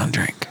Mike Brown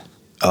drink?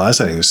 Oh, I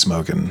said he was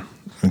smoking.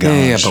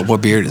 Yeah, but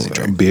what beer does he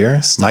drink?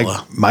 Beer?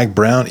 Stella. Mike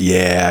Brown?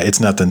 Yeah, it's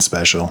nothing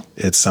special.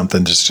 It's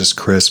something just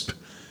crisp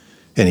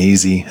and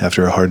easy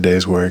after a hard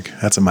day's work.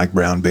 That's a Mike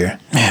Brown beer.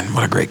 Man,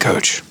 what a great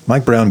coach.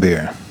 Mike Brown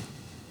beer.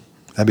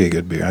 That'd be a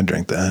good beer. I'd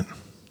drink that.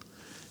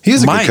 He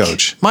is a good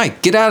coach.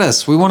 Mike, get at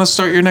us. We want to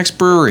start your next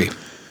brewery.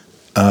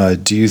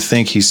 Do you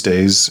think he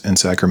stays in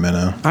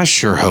Sacramento? I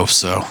sure hope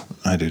so.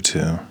 I do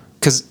too.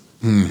 Because,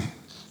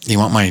 you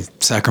want my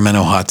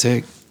Sacramento hot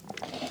take?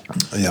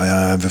 Yeah,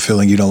 I have a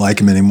feeling you don't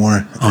like him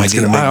anymore. Oh, it's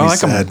going to make me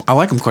sad. I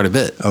like them quite a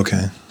bit.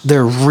 Okay.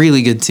 They're a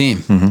really good team.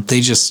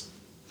 Mm-hmm.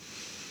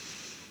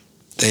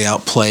 They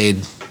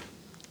outplayed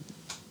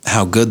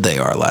how good they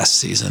are last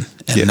season.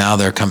 And now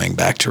they're coming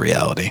back to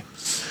reality.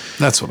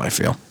 That's what I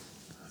feel.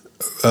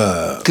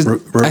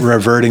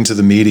 Reverting to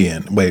the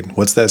median. Wait,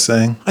 what's that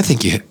saying? I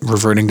think you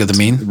reverting to the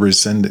mean.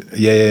 Rescind.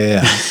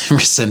 Yeah.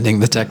 Rescinding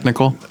the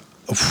technical.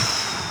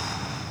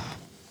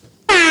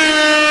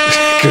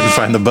 Couldn't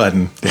find the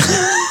button.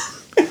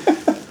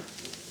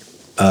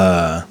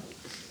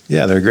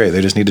 Yeah, they're great.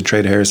 They just need to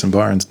trade Harrison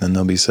Barnes, then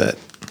they'll be set.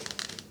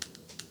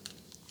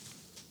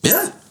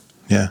 Yeah.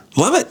 Yeah.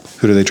 Love it.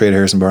 Who do they trade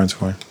Harrison Barnes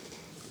for?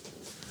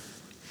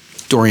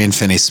 Dorian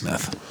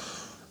Finney-Smith.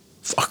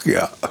 Fuck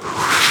yeah.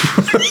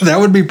 That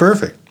would be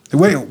perfect.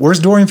 Wait,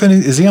 where's Dorian Finney?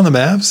 Is he on the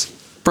Mavs?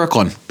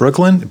 Brooklyn,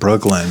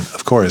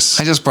 of course.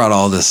 I just brought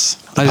all this.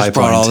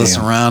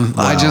 Around.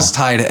 Wow. I just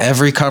tied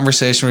every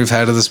conversation we've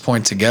had to this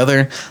point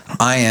together.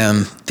 I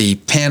am the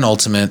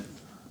penultimate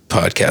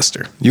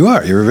podcaster. You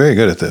are. You're very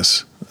good at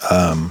this.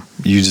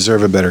 You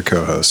deserve a better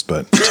co-host,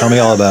 but tell me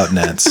all about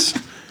Nets.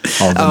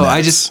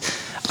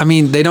 I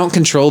mean, they don't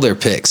control their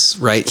picks,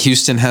 right?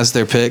 Houston has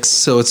their picks,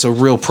 so it's a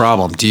real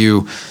problem. Do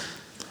you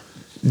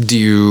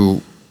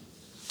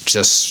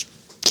just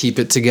keep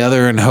it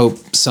together and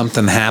hope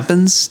something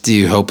happens? Do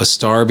you hope a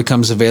star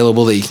becomes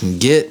available that you can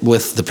get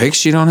with the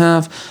picks you don't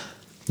have?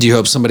 Do you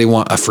hope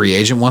a free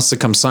agent wants to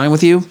come sign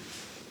with you?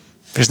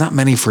 There's not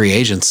many free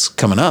agents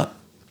coming up.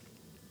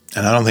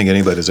 And I don't think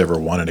anybody's ever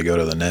wanted to go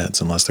to the Nets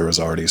unless there was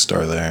already a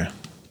star there.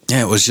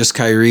 Yeah, it was just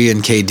Kyrie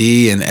and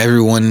KD and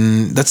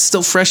everyone. That's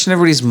still fresh in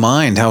everybody's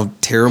mind how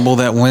terrible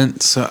that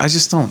went. So I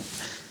just don't.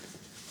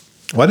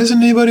 Why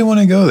doesn't anybody want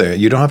to go there?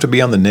 You don't have to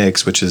be on the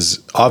Knicks, which is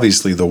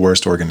obviously the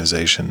worst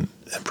organization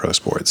in pro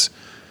sports.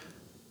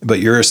 But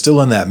you're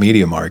still in that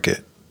media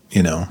market,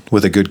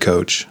 with a good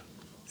coach.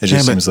 It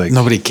just seems like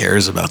nobody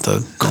cares about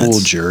the cool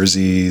Nets.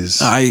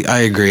 jerseys. I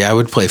agree. I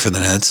would play for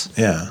the Nets.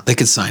 Yeah. They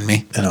could sign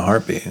me. In a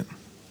heartbeat.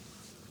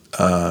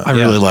 I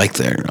really like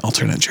their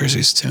alternate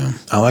jerseys too.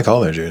 I like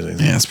all their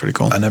jerseys. Yeah, it's pretty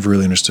cool. I never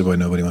really understood why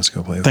nobody wants to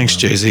go play with them. Thanks,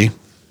 Jay-Z.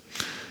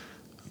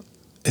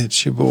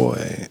 It's your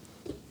boy.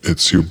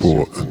 It's your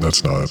boy.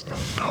 That's not.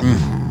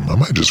 I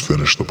might just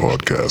finish the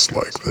podcast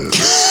like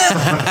this.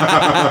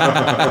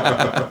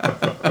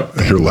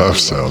 Your laugh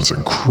sounds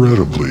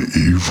incredibly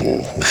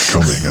evil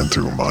coming in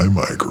through my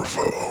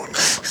microphone.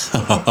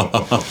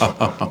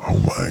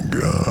 Oh my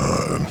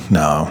God.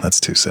 No, that's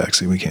too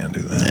sexy. We can't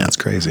do that. Yeah. That's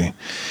crazy.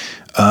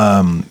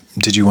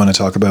 Did you want to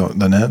talk about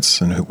the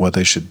Nets and what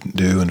they should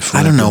do? And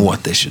I don't know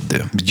what they should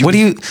do. What do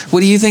you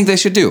think they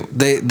should do?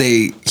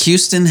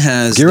 Houston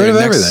has get rid of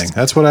everything.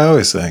 That's what I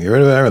always say. Get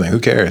rid of everything. Who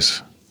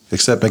cares?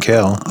 Except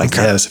Mikal, I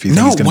guess. If you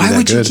think he's going to be that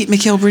good. Why would you keep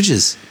Mikal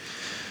Bridges?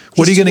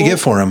 What are you going to get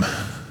for him?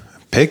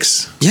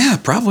 Picks? Yeah,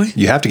 probably.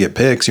 You have to get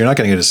picks. You're not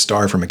going to get a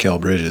star for Mikal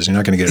Bridges. You're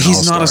not going to get an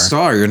all-star. He's not a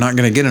star. You're not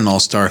going to get an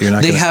all-star.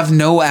 They have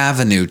no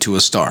avenue to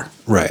a star.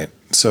 Right.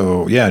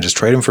 So yeah, just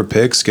trade him for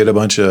picks. Get a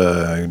bunch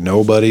of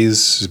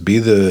nobodies.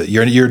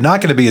 You're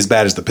not going to be as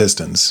bad as the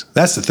Pistons.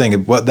 That's the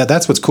thing.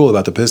 That's what's cool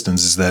about the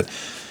Pistons is that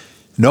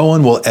no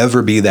one will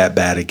ever be that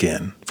bad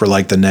again for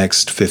like the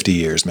next 50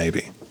 years,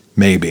 maybe.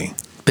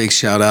 Big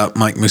shout out,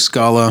 Mike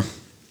Muscala.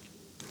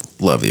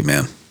 Love you,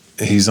 man.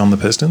 He's on the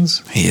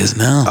Pistons? He is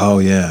now. Oh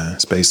yeah,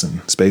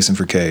 spacing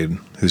for Cade,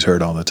 who's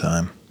hurt all the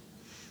time.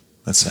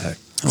 That's Zach.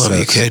 I love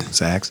you, Cade.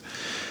 Zach's.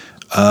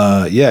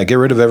 Yeah, get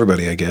rid of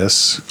everybody, I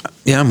guess.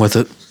 Yeah, I'm with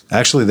it.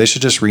 Actually, they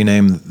should just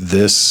rename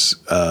this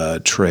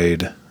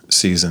trade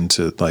season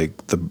to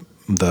like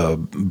the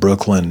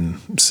Brooklyn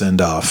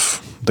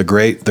send-off, the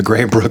great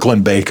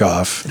Brooklyn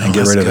bake-off, and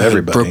get rid of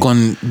everybody.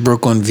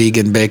 Brooklyn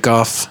vegan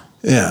bake-off.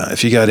 Yeah,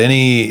 if you got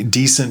any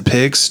decent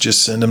picks,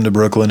 just send them to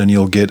Brooklyn, and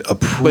you'll get a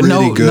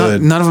pretty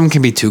good. None of them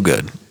can be too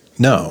good.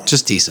 No,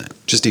 just decent.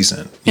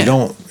 Yeah.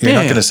 You're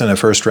not going to send a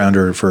first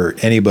rounder for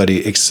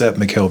anybody except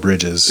Mikal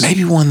Bridges.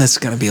 Maybe one that's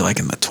going to be like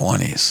in the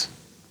 20s.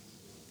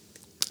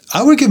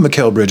 I would give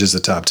Mikal Bridges a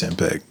top 10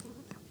 pick.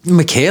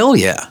 Mikal,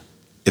 yeah.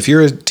 If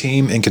you're a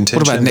team in contention,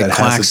 what about Nick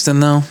Claxton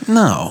though?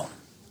 No,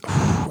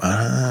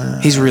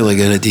 he's really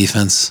good at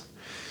defense.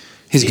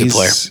 He's a good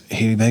player.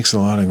 He makes a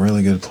lot of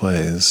really good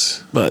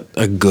plays. But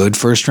a good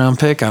first round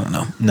pick? I don't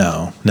know.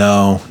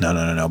 No.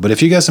 But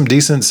if you got some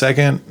decent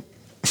second,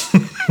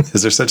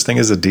 is there such thing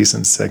as a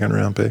decent second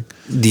round pick?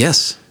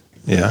 Yes.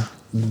 Yeah.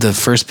 The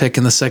first pick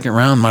in the second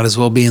round might as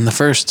well be in the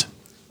first.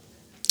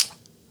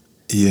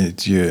 Yeah.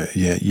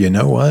 You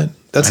know what?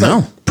 That's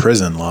not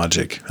prison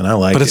logic, and I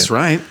like it. But it's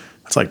right.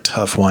 It's like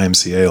tough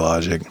YMCA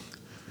logic.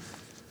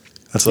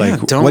 That's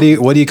like, what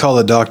do you call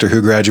a doctor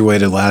who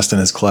graduated last in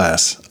his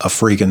class? A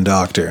freaking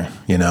doctor,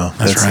 you know?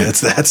 That's right.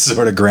 That's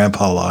sort of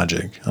grandpa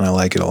logic, and I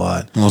like it a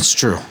lot. Well, it's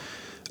true.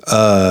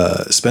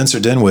 Spencer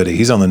Dinwiddie,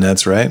 he's on the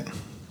Nets, right?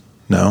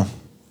 No?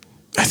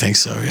 I think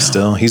so, yeah.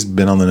 Still? He's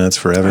been on the Nets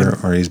forever,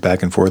 or he's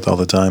back and forth all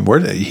the time.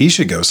 He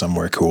should go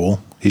somewhere cool.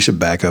 He should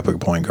back up a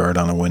point guard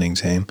on a winning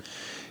team.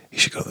 He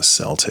should go to the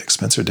Celtics.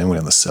 Spencer Dinwiddie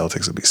on the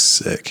Celtics would be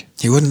sick.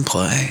 He wouldn't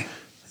play.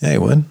 Yeah, he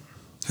would.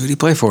 Who'd he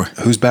play for?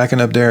 Who's backing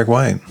up Derek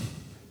White?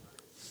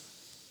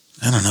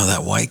 I don't know,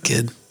 that white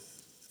kid.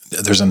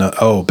 There's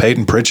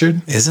Peyton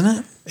Pritchard? Isn't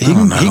it? He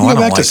can go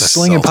back to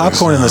slinging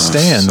popcorn in the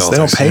stands. Celtics. They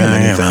don't pay him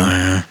anything.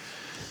 Yeah.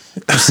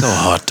 There's still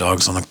hot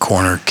dogs on the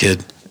corner,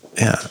 kid.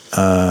 Yeah.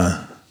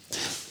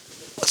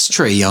 What's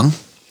Trae Young?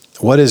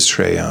 What is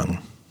Trae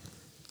Young?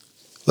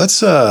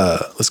 Let's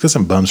get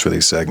some bums for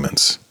these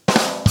segments.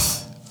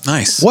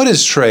 Nice. What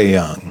is Trae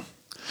Young?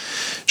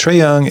 Trae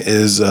Young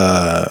is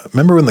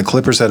remember when the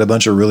Clippers had a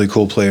bunch of really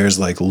cool players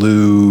like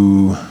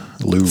Lou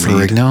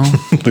Ferrigno?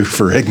 Lou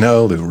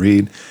Ferrigno, Lou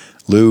Reed,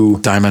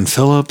 Diamond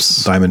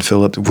Phillips.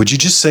 Would you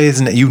just say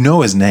his name? You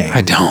know his name.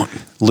 I don't.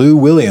 Lou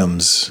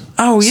Williams.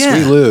 Oh yeah.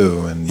 Sweet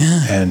Lou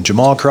and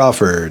Jamal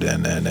Crawford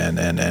and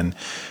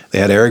they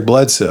had Eric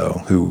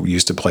Bledsoe, who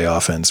used to play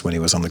offense when he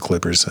was on the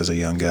Clippers as a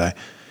young guy,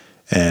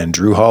 and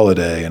Drew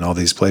Holiday and all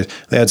these players.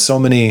 They had so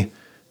many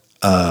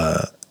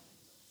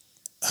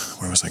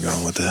where was I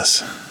going with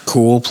this?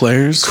 Cool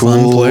players,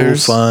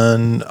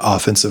 fun,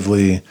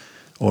 offensively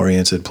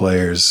oriented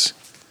players.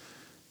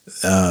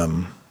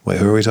 Wait,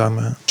 who are we talking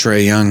about?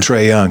 Trae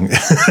Young.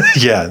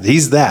 Yeah,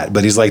 he's that,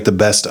 but he's like the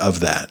best of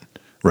that,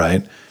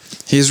 right?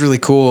 He's really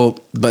cool,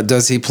 but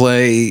does he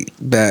play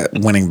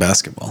winning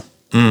basketball?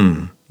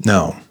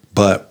 No,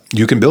 but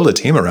you can build a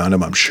team around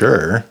him, I'm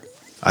sure.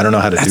 I don't know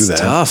how to do that.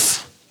 That's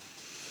tough.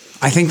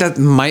 I think that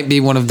might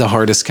be one of the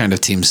hardest kind of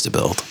teams to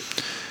build.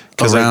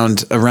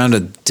 Around a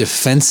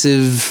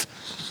defensive,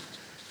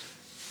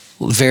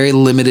 very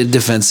limited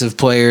defensive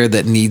player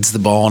that needs the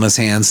ball in his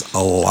hands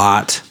a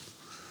lot.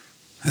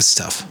 It's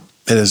tough.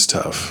 It is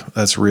tough.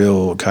 That's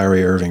real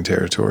Kyrie Irving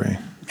territory.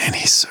 Man,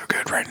 he's so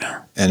good right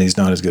now. And he's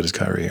not as good as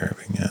Kyrie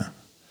Irving, yeah.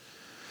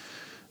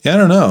 Yeah, I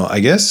don't know. I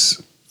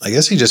guess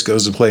he just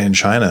goes to play in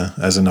China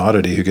as an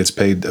oddity who gets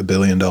paid $1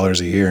 billion a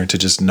year to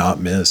just not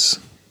miss.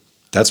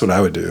 That's what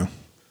I would do.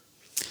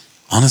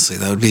 Honestly,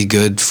 that would be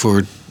good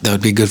for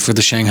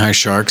the Shanghai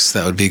Sharks.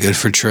 That would be good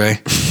for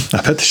Trae.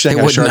 I bet the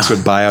Shanghai Sharks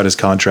would buy out his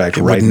contract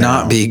right now. It would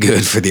not be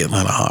good for the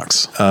Atlanta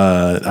Hawks.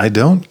 I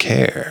don't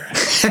care.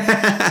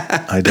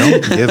 I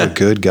don't give a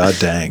good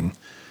goddamn.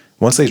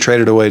 Once they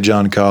traded away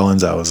John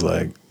Collins, I was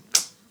like,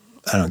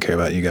 I don't care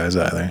about you guys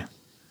either.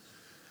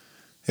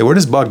 Hey, where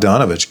does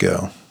Bogdanovich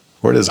go?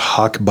 Where does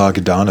Hawk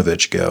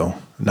Bogdanovich go?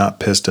 Not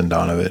Piston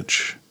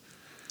Donovich.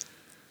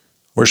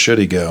 Where should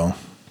he go?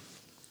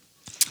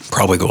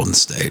 Probably Golden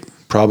State.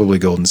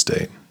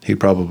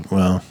 He'd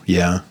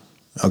yeah.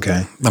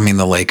 Okay. I mean,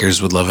 the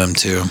Lakers would love him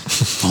too.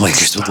 The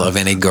Lakers would love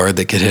any guard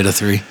that could hit a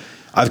three.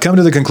 I've come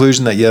to the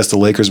conclusion that yes, the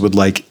Lakers would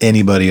like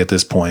anybody at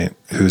this point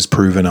who's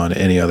proven on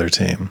any other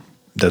team.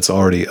 That's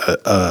already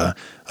a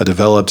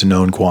developed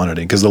known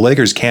quantity, because the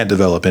Lakers can't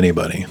develop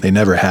anybody. They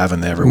never have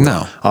and they never will.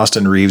 No.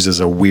 Austin Reeves is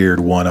a weird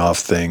one-off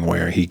thing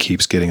where he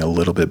keeps getting a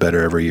little bit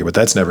better every year, but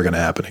that's never going to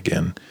happen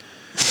again.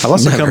 I've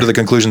also come to the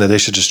conclusion that they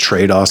should just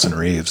trade Austin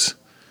Reeves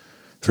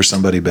for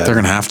somebody better. They're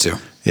going to have to.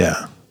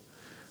 Yeah.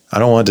 I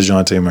don't want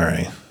DeJounte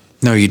Murray.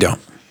 No, you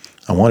don't.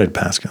 I wanted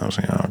Pascal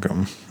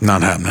Siakam.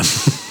 Not happening.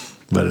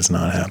 But it's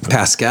not happening.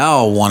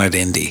 Pascal wanted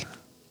Indy.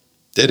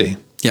 Did he?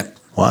 Yep.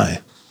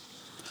 Why?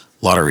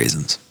 A lot of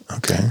reasons.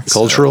 Okay.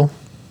 Cultural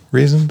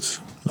reasons?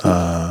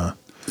 A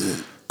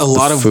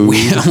lot of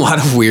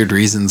weird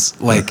reasons.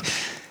 Like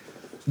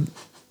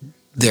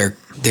their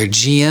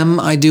GM,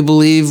 I do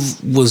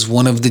believe, was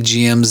one of the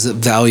GMs that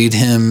valued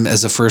him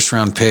as a first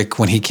round pick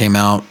when he came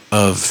out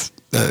of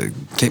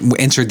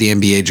entered the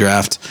NBA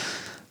draft.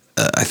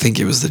 I think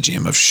it was the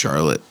GM of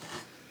Charlotte.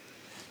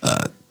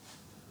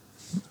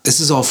 This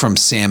is all from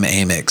Sam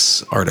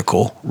Amick's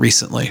article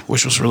recently,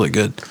 which was really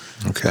good.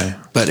 Okay.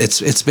 But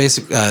it's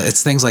basic.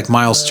 It's things like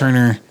Miles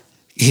Turner.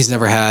 He's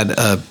never had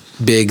a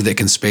big that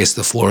can space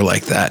the floor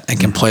like that and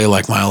can play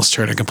like Miles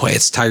Turner can play.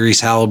 It's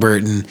Tyrese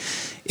Halliburton.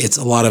 It's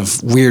a lot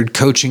of weird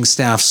coaching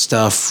staff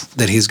stuff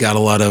that he's got a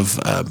lot of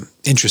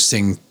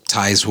interesting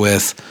ties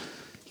with.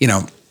 You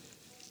know,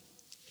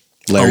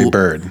 Larry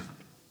Bird.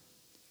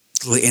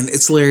 And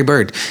it's Larry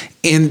Bird.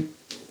 And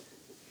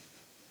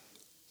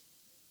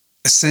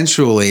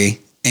essentially,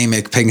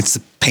 Amick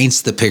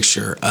paints the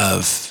picture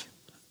of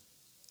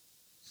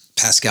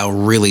Pascal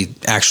really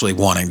actually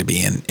wanting to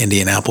be in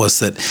Indianapolis,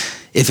 that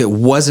if it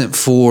wasn't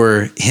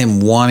for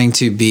him wanting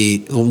to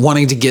get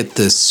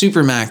the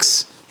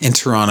Supermax in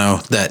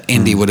Toronto, that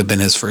Indy would have been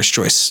his first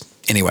choice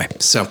anyway.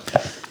 So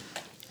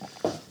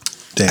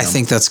I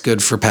think that's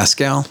good for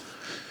Pascal.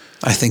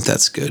 I think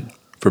that's good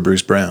for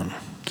Bruce Brown.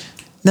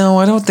 No,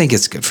 I don't think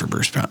it's good for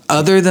Bruce Brown.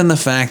 Other than the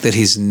fact that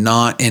he's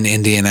not in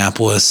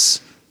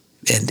Indianapolis,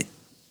 and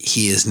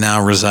he is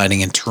now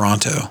residing in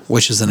Toronto,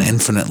 which is an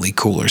infinitely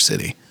cooler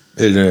city.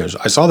 It is.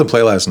 I saw them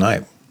play last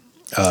night.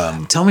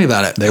 Tell me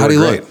about it. They How were do you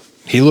great. look?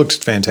 He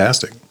looked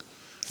fantastic.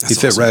 He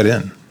fit awesome. right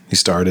in. He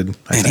started.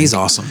 And he's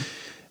awesome.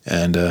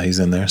 And he's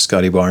in there.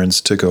 Scotty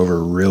Barnes took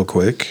over real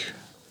quick.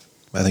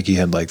 I think he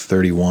had like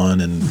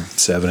 31 and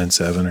 7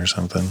 or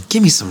something.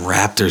 Give me some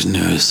Raptors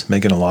news.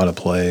 Making a lot of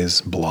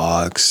plays,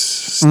 blocks,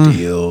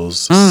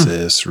 steals,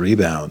 assists,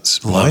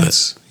 rebounds, Love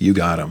points. You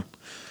got him.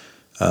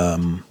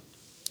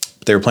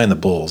 But they were playing the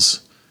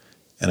Bulls,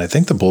 and I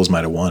think the Bulls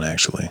might have won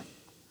actually.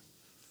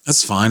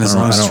 That's fine as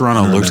long as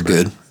Toronto looks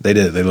good. They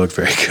did. They looked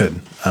very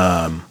good.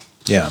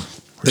 Yeah.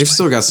 They've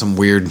still got some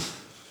weird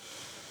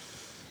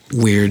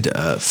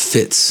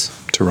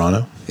fits.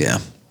 Toronto? Yeah.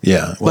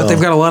 Yeah. But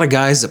they've got a lot of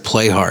guys that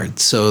play hard,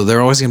 so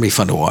they're always going to be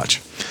fun to watch.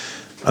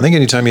 I think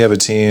anytime you have a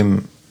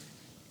team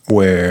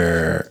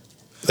where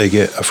they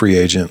get a free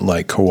agent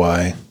like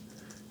Kawhi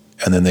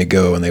and then they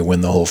go and they win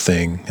the whole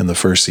thing in the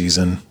first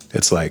season,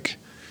 it's like,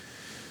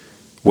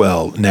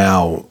 well,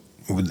 now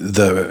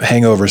the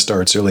hangover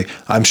starts early.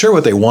 I'm sure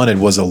what they wanted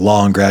was a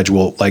long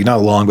gradual, like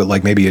not long, but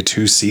like maybe a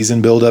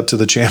 2-season build up to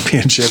the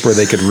championship where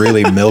they could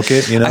really milk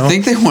it, you know? I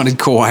think they wanted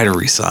Kawhi to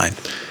resign.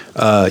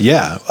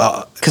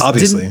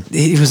 Obviously.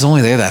 He was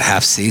only there that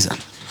half season.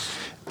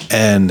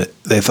 And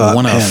they thought,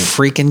 won a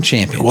freaking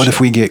championship. What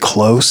if we get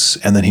close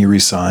and then he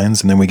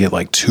resigns and then we get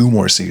like 2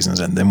 more seasons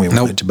and then we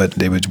win it? But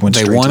they went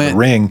straight to the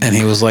ring. And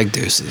he was like,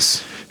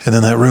 deuces. And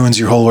then that ruins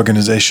your whole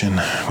organization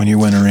when you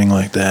win a ring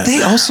like that.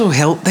 They also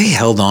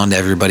held on to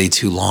everybody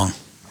too long.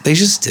 They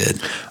just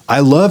did. I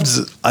loved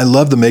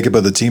the makeup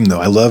of the team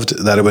though. I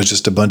loved that it was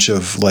just a bunch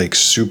of like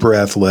super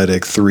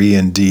athletic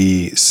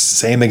 3-and-D,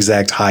 same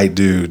exact height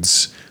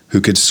dudes who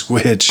could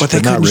switch, but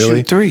they not couldn't really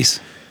shoot threes.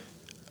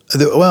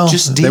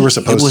 Just D. They were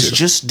supposed to. It was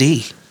just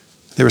D.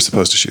 They were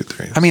supposed to shoot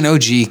threes. I mean,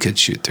 OG could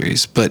shoot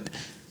threes, but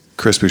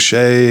Chris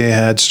Boucher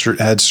had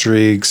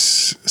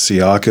streaks.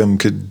 Siakam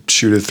could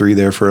shoot a 3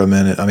 there for a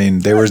minute. I mean,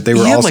 they were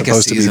all like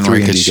supposed to be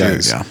 3-and-D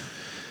guys, yeah.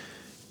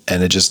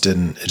 And it just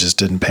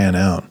didn't pan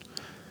out.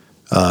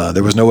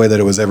 There was no way that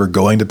it was ever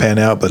going to pan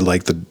out, but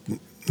like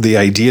the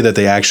idea that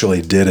they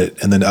actually did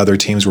it, and then other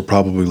teams were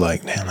probably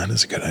like, "Man, that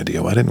is a good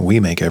idea. Why didn't we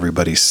make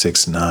everybody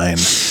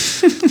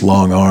 6'9",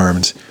 long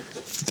armed,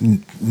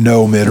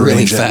 no mid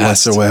range really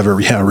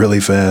whatsoever? Yeah, really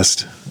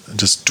fast."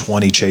 Just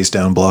 20 chase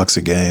down blocks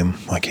a game.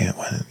 Why can't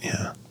win?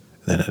 Yeah.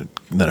 Then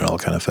it all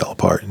kind of fell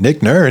apart.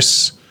 Nick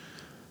Nurse,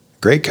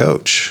 great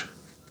coach.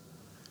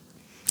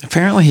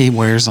 Apparently he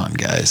wears on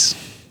guys.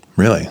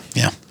 Really?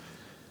 Yeah.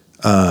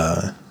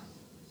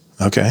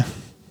 Okay.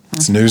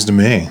 It's news to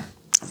me.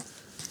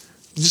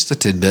 Just a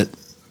tidbit.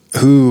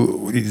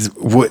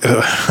 Where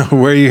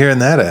are you hearing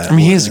that at? I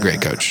mean, he is a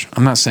great coach.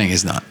 I'm not saying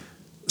he's not.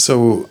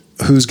 So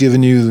who's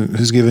giving you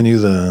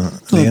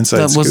the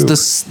inside scoop?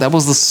 That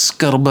was the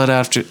scuttlebutt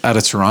out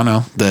of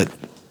Toronto that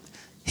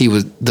he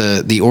was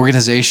the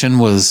organization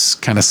was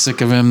kind of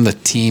sick of him. The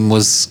team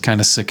was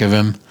kind of sick of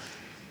him.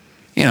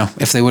 You know,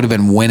 if they would have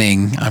been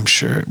winning, I'm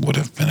sure it would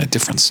have been a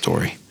different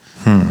story.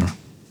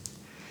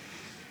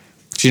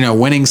 You know,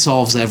 winning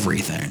solves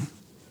everything.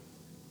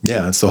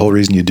 Yeah, that's the whole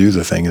reason you do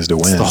the thing is to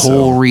win. It's the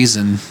whole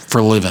reason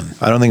for living.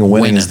 I don't think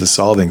winning is the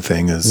solving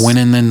thing. Is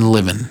winning and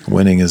living.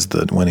 Winning is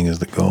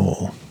the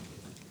goal.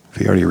 If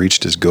he already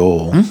reached his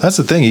goal, that's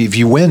the thing. If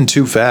you win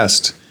too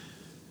fast,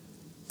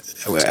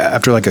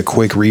 after like a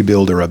quick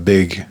rebuild or a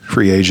big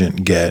free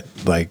agent get,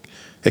 like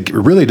it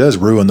really does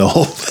ruin the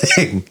whole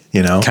thing.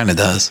 You know, kind of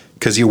does.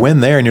 Because you win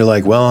there and you're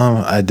like, well,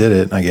 I did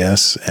it, I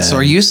guess. And so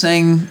are you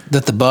saying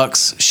that the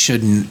Bucks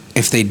shouldn't,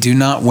 if they do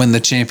not win the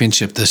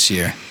championship this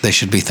year, they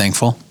should be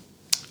thankful?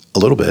 A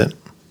little bit.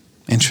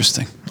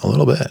 Interesting. A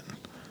little bit.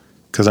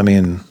 Because, I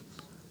mean,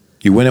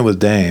 you win it with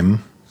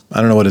Dame.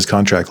 I don't know what his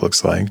contract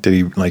looks like. Did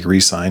he, like,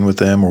 re-sign with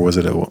them, or was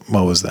it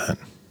what was that?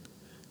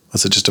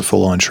 Was it just a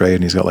full-on trade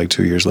and he's got, like,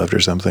 2 years left or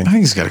something? I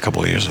think he's got a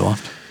couple of years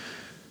left.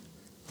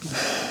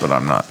 But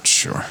I'm not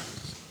sure.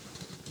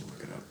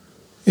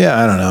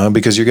 Yeah, I don't know,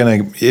 because you're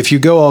going to, if you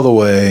go all the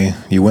way,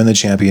 you win the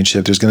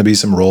championship, there's going to be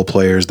some role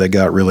players that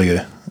got really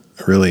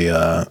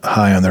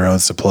high on their own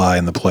supply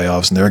in the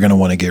playoffs, and they're going to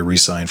want to get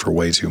re-signed for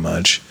way too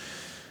much.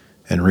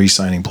 And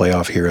re-signing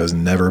playoff heroes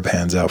never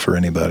pans out for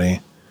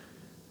anybody.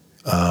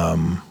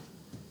 And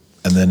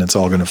then it's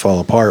all going to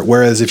fall apart.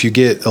 Whereas if you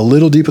get a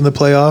little deep in the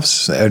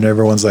playoffs and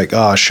everyone's like,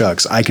 oh,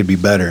 shucks, I could be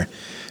better.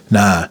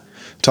 Nah,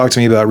 talk to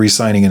me about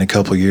re-signing in a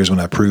couple of years when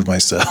I prove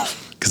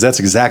myself. Because that's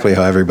exactly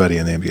how everybody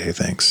in the NBA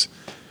thinks.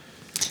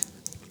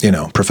 You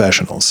know,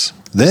 professionals.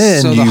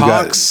 Then so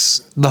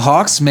the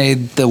Hawks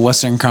made the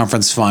Western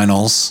Conference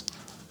Finals,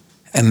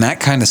 and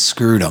that kind of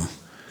screwed them.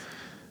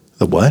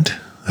 The what?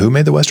 Who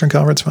made the Western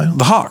Conference Finals?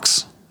 The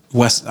Hawks.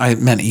 I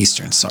meant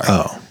Eastern. Sorry.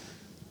 Oh,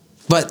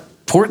 but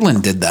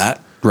Portland did that,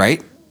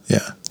 right?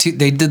 Yeah.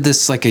 They did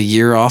this like a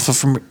year off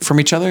from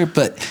each other,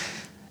 but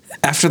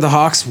after the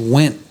Hawks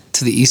went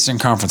to the Eastern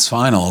Conference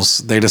Finals,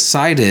 they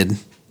decided,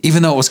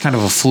 even though it was kind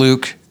of a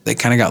fluke, they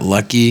kind of got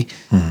lucky.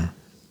 Mm-hmm.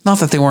 Not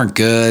that they weren't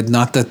good,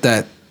 not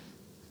that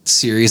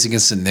series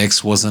against the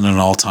Knicks wasn't an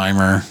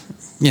all-timer.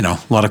 You know,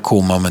 a lot of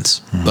cool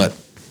moments. But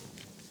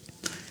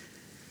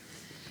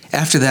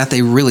after that,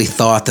 they really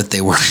thought that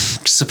they were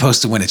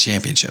supposed to win a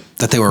championship,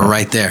 that they were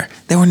right there.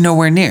 They were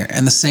nowhere near.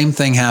 And the same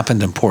thing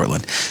happened in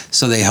Portland.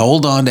 So they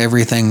hold on to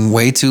everything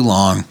way too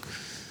long.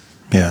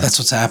 Yeah. That's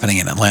what's happening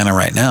in Atlanta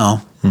right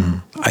now.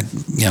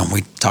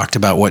 We talked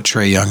about what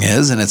Trae Young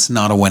is, and it's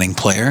not a winning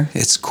player.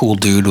 It's a cool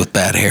dude with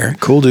bad hair.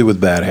 Cool dude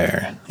with bad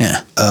hair.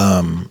 Yeah.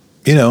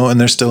 And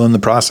they're still in the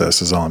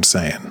process is all I'm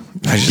saying.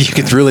 You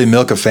could really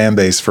milk a fan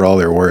base for all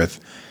they're worth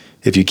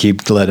if you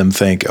keep letting them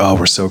think, oh,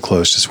 we're so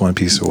close, just one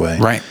piece away.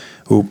 Right.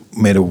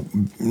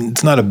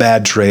 It's not a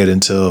bad trade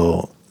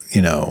until,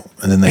 and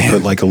then they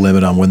put like a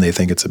limit on when they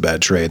think it's a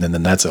bad trade, and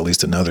then that's at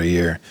least another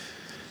year.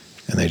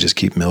 And they just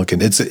keep milking.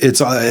 It's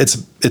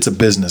a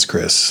business,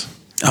 Chris.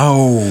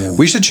 Oh.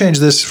 We should change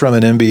this from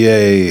an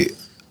NBA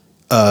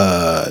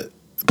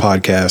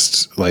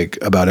podcast like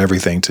about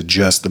everything to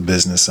just the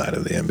business side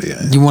of the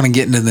NBA. You want to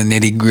get into the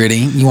nitty gritty?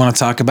 You want to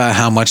talk about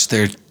how much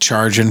they're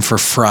charging for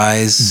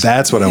fries?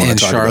 That's what I want to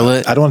talk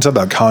Charlotte? about. I don't want to talk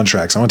about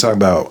contracts. I want to talk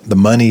about the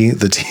money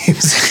the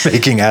team's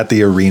making at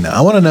the arena.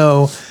 I want to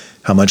know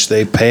how much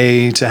they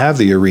pay to have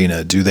the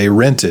arena. Do they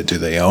rent it? Do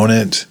they own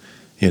it?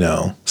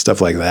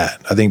 Stuff like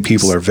that. I think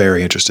people are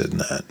very interested in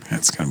that.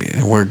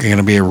 We're going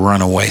to be a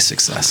runaway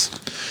success.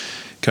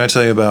 Can I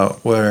tell you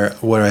about where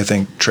I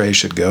think Trae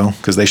should go?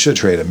 Because they should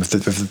trade him. If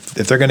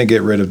they're going to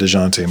get rid of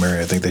DeJounte Murray,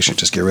 I think they should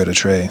just get rid of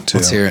Trae too.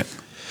 Let's hear it.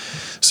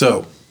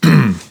 So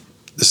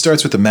this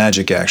starts with the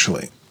Magic,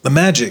 actually. The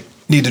Magic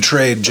need to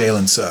trade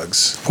Jalen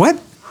Suggs.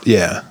 What?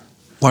 Yeah.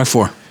 Why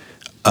for?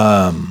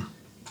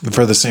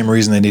 For the same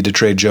reason they need to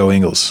trade Joe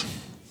Ingles.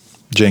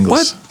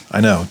 Jingles. What? I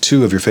know.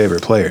 2 of your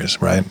favorite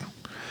players, right?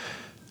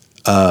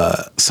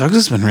 Suggs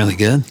has been really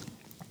good.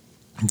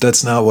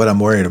 That's not what I'm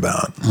worried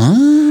about.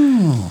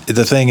 Oh.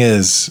 The thing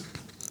is,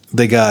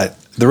 they got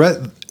the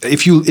rest.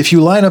 If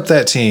you line up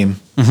that team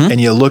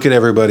and you look at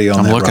everybody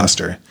on that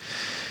roster,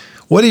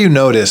 what do you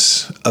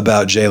notice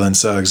about Jalen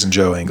Suggs and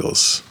Joe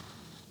Ingles?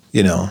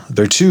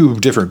 They're 2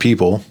 different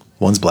people.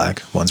 One's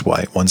black, one's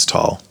white, one's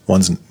tall,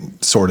 one's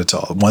sort of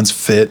tall, one's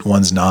fit,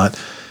 one's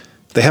not.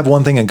 They have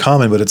one thing in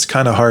common, but it's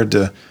kind of hard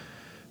to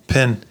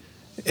pin.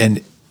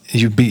 And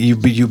you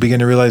begin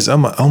to realize, oh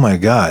my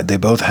God, they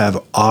both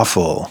have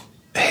awful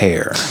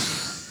hair.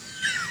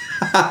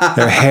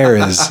 Their hair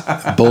is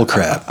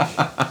bullcrap.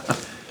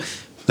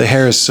 The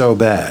hair is so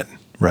bad,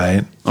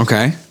 right?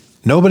 Okay.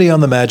 Nobody on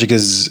the Magic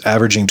is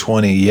averaging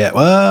 20 yet.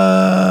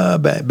 Well,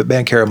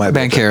 Banchero might be.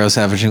 Banchero's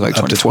averaging like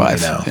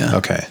 25 now. Yeah.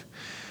 Okay.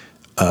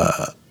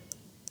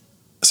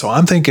 So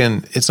I'm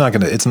thinking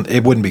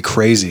it wouldn't be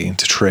crazy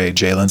to trade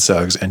Jalen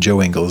Suggs and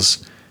Joe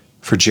Ingles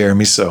for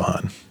Jeremy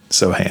Sochan.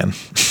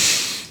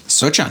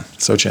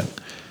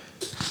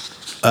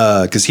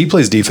 Because he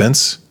plays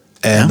defense,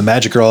 and the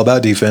Magic are all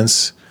about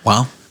defense.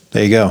 Wow.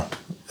 There you go.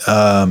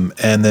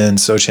 And then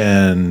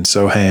Sohan.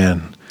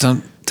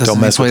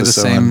 Doesn't he play the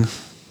same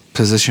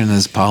position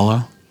as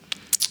Paulo?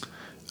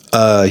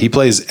 He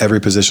plays every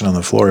position on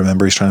the floor.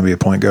 Remember, he's trying to be a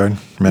point guard.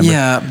 Remember?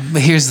 Yeah,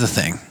 but here's the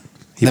thing.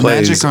 He the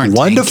plays Magic aren't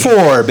 1 to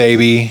 4,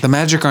 baby. The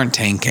Magic aren't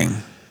tanking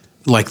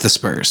like the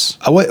Spurs.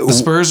 The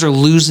Spurs are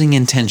losing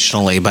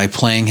intentionally by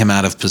playing him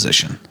out of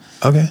position.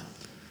 Okay.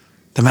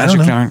 The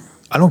Magic aren't.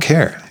 I don't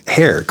care.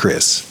 Hair,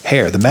 Chris.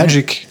 Hair. The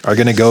Magic are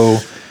going to go.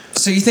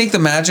 So you think the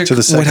Magic to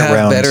the second would have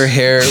round. better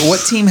hair? What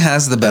team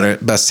has the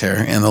best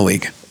hair in the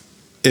league?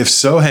 If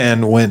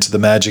Sochan went to the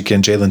Magic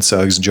and Jalen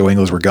Suggs and Joe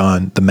Ingles were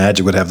gone, the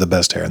Magic would have the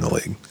best hair in the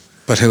league.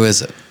 But who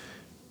is it?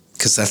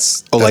 Because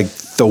that's like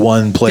the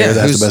one player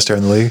that has the best hair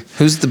in the league.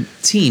 Who's the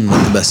team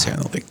with the best hair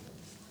in the league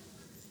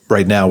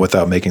right now?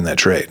 Without making that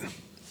trade.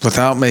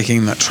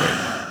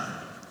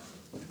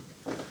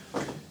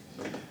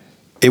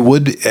 It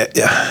would.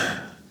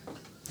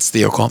 It's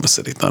the Oklahoma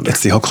City Thunder.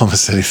 It's the Oklahoma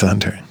City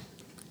Thunder.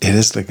 It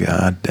is the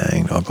god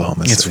dang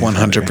Oklahoma City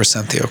Thunder. It's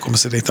 100% the Oklahoma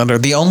City Thunder.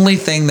 The only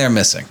thing they're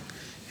missing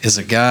is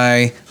a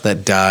guy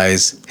that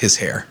dyes his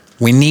hair.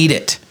 We need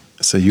it.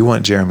 So you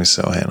want Jeremy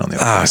Sochan on the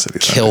Oklahoma City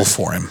Thunder? Kill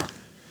for him.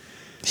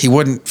 He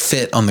wouldn't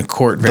fit on the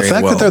court very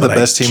well. The fact that they're the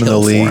best team in the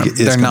league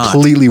is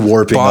completely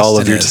warping all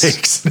of your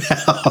takes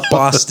now.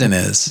 Boston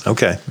is.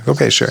 Okay,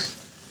 sure.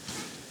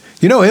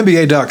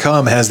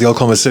 NBA.com has the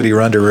Oklahoma City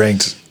Thunder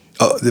ranked.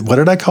 What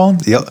did I call them?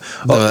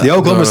 The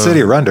Oklahoma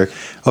City Thunder.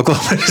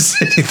 Oklahoma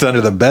City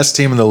Thunder, the best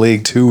team in the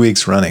league 2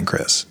 weeks running,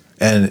 Chris.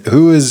 And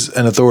who is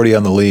an authority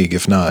on the league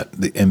if not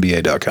the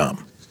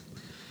NBA.com?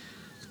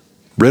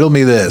 Riddle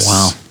me this.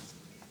 Wow.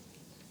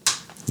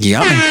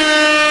 Yummy.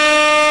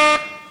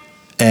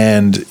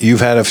 And you've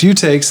had a few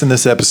takes in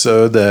this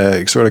episode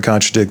that sort of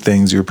contradict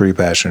things you were pretty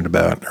passionate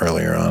about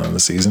earlier on in the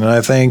season. And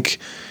I think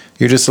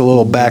you're just a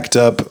little backed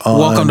up on...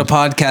 Welcome to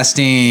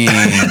podcasting.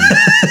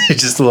 You're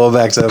just a little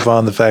backed up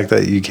on the fact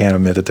that you can't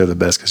admit that they're the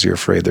best because you're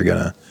afraid they're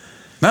going to...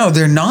 No,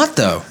 they're not,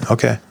 though.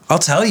 Okay. I'll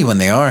tell you when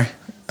they are.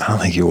 I don't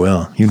think you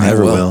will. You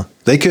never will.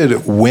 They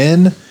could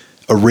win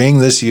a ring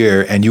this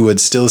year and you would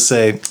still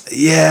say,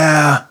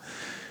 yeah,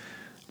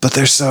 But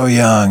they're so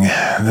young.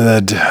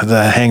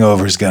 The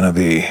hangover's gonna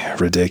be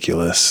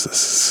ridiculous.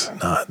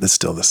 It's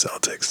still the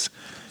Celtics.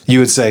 You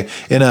would say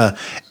in a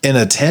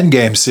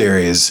 10-game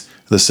series,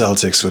 the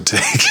Celtics would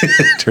take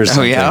it or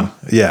something. Oh, yeah?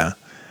 Yeah.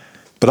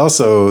 But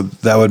also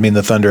that would mean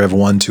the Thunder have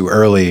won too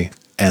early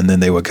and then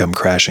they would come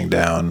crashing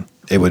down.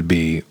 It would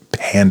be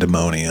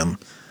pandemonium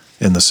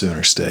in the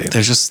Sooner State.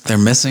 They're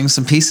missing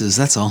some pieces,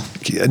 that's all.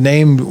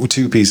 Name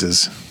 2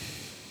 pieces.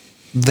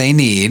 They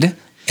need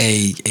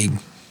a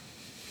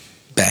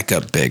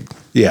backup big.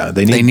 Yeah,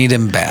 they need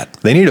him bad.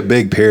 They need a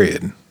big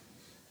period.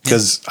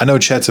 Because I know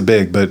Chet's a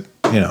big, but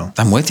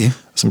I'm with you.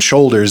 Some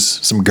shoulders,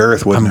 some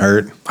girth wouldn't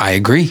hurt. I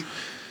agree.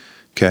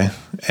 Okay,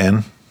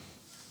 and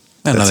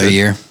another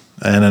year.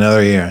 And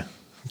another year.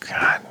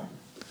 God.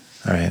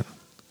 All right.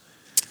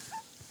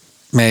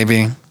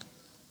 Maybe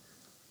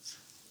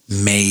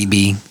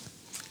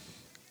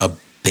a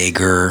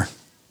bigger,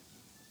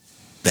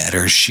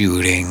 better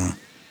shooting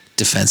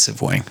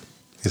defensive wing.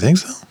 You think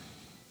so?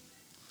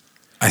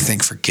 I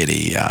think for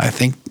Giddey, yeah. I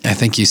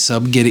think you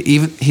sub Giddey.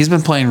 Even he's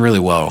been playing really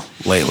well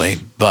lately,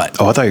 but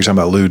I thought you were talking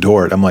about Lou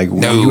Dort. I'm like,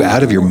 no. Are you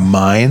out of your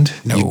mind?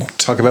 No. You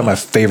talk about my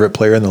favorite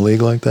player in the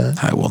league like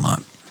that? I will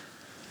not.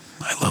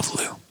 I love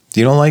Lou.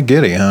 You don't like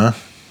Giddey, huh?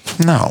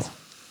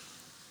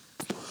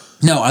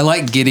 No, I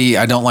like Giddey.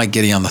 I don't like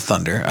Giddey on the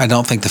Thunder. I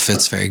don't think the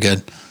fit's very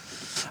good.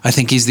 I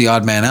think he's the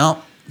odd man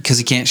out because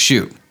he can't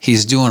shoot.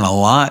 He's doing a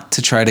lot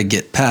to try to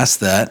get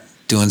past that,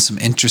 doing some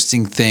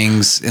interesting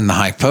things in the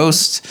high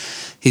post.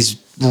 He's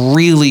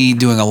really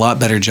doing a lot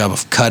better job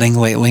of cutting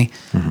lately.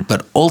 Mm-hmm.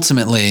 But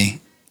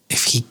ultimately,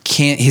 if he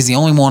can't, he's the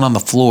only one on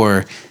the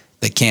floor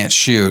that can't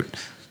shoot.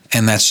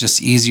 And that's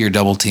just easier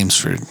double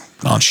teams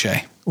on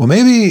Shea. Well,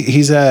 maybe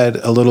he's had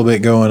a little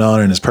bit going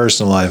on in his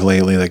personal life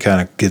lately that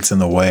kind of gets in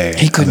the way.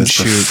 He couldn't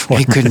shoot.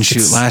 He couldn't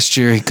shoot last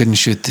year. He couldn't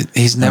shoot.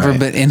 He's never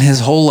been in his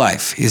whole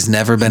life. He's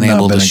never been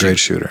able to shoot. Not been a great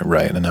shooter,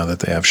 right? And now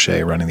that they have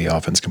Shea running the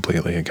offense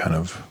completely,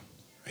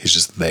 he's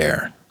just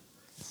there.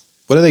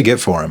 What do they get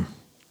for him?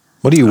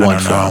 What do you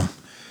want from him?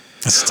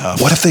 That's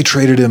tough. What if they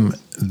traded him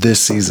this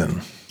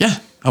season? Yeah,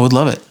 I would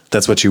love it.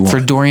 That's what you want for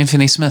Dorian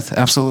Finney-Smith.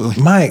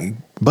 Absolutely, my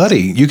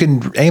buddy. You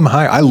can aim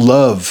higher. I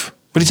love.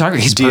 What are you talking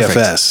about? He's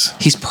DFS.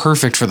 Perfect. He's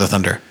perfect for the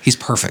Thunder. He's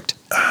perfect.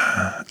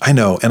 I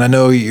know. And I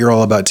know you're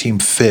all about team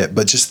fit,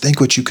 but just think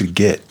what you could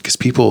get. Because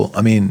people,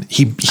 I mean,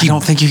 I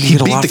don't think you can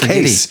get a lot for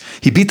case.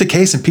 He beat the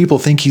case and people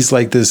think he's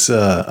like this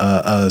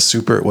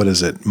super, what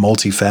is it?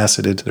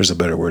 Multifaceted. There's a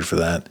better word for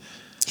that.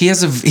 He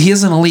has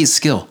an elite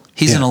skill.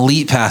 He's an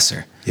elite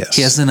passer. Yes.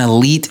 He has an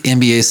elite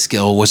NBA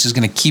skill, which is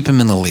going to keep him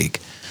in the league.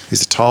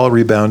 He's a tall,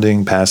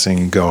 rebounding,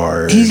 passing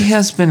guard. He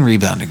has been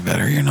rebounding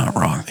better. You're not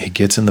wrong. He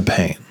gets in the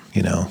paint.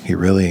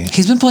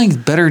 He's been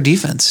playing better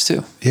defense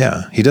too.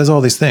 Yeah, he does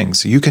all these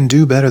things. You can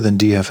do better than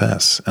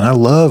DFS. And I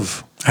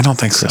don't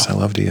think Chris, so. I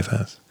love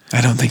DFS.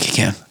 I don't think he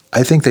can.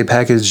 I think they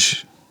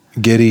package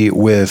Giddey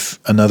with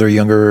another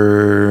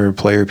younger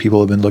player people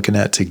have been looking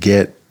at to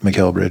get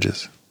Mikal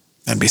Bridges.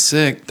 That'd be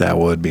sick. That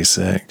would be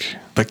sick.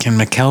 But can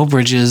Mikal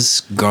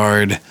Bridges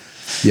guard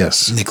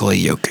Nikola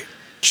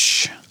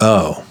Jokic?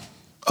 Oh,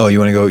 you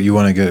want to go? You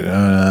want to get?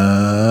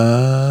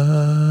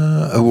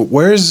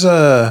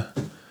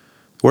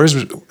 Where's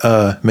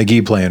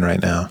McGee playing right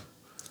now?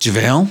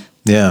 JaVale?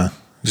 Yeah.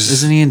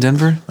 Isn't he in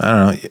Denver? I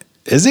don't know.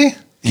 Is he? Yeah.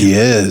 He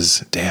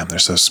is. Damn, they're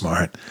so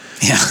smart.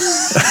 Yeah.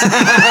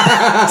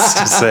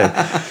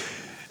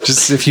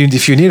 Just if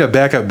you need a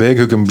backup big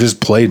who can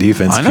just play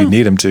defense, if you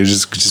need him to,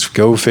 just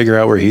go figure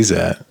out where he's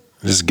at.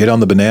 Just get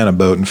on the banana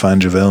boat and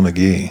find JaVale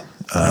McGee.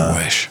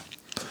 I wish.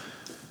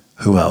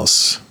 Who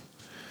else?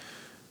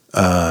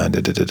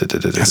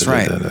 That's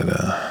right.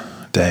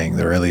 Dang,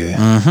 they're really.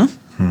 Mm-hmm.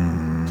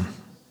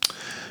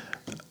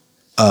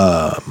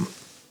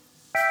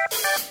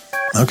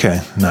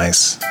 Okay,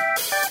 nice.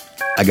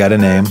 I got a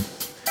name.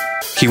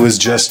 He was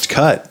just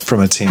cut from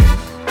a team.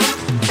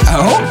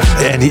 Oh?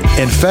 And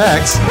in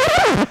fact,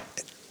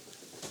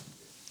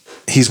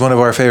 he's one of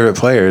our favorite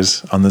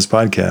players on this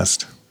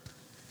podcast.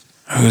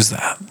 Who's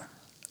that?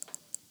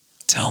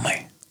 Tell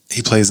me.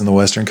 He plays in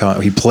the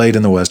He played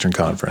in the Western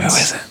Conference.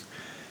 Who is it?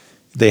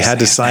 They had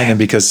to sign him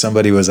because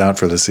somebody was out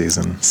for the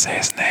season. Say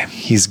his name.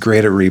 He's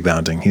great at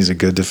rebounding. He's a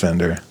good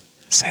defender.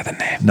 Say the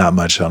name. Not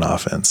much on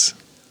offense.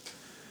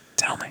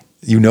 Tell me.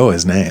 You know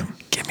his name.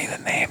 Give me the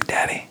name,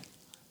 Daddy.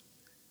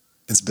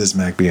 It's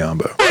Bismack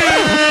Biyombo.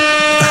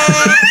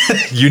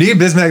 You need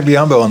Bismack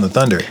Biyombo on the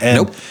Thunder. And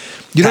nope.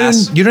 You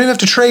don't even have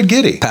to trade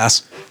Giddey.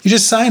 Pass. You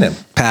just sign him.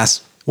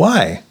 Pass.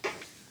 Why?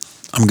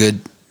 I'm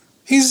good.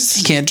 He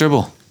can't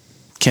dribble.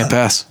 Can't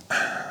pass.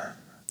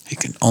 He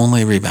can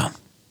only rebound.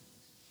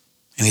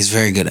 And he's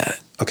very good at it.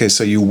 Okay,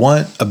 so you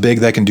want a big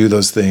that can do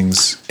those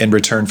things in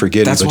return for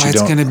Giddey, That's but why you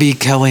don't. It's going to be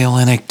Kelly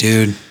Olynyk,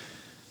 dude.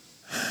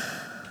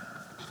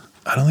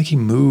 I don't think he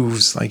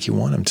moves like you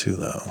want him to,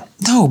 though.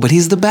 No, but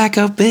he's the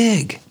backup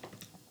big.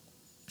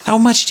 How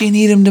much do you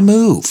need him to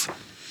move?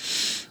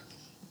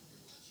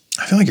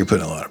 I feel like you're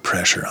putting a lot of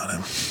pressure on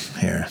him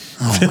here.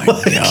 Oh my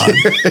God.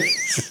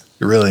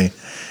 Really?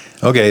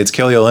 Okay, it's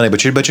Kelly Olynyk,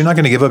 but you're not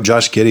going to give up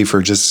Josh Giddey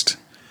for just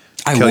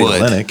I Kelly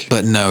would, Olynyk.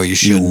 but no, you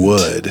shouldn't. You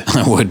would.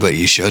 I would, but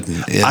you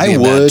shouldn't. It'd I be a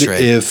bad would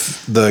trade.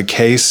 if the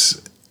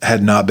case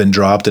had not been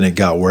dropped and it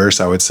got worse.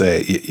 I would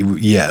say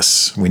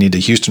yes, we need to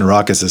Houston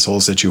Rockets this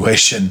whole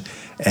situation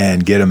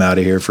and get him out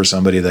of here for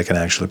somebody that can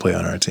actually play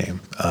on our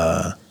team.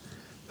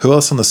 Who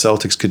else on the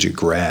Celtics could you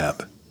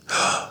grab?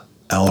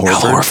 Al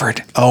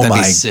Horford. Oh, That'd my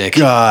be sick.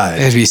 God.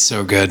 It'd be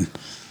so good.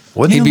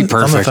 Wouldn't He'd he be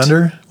perfect. on the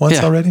Thunder once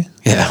Yeah. already?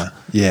 Yeah.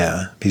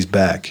 Yeah. He's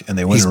back, and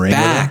they win He's a ring with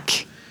him. back.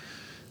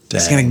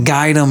 He's Dang. going to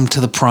guide them to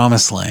the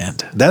promised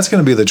land. That's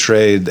going to be the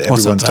trade that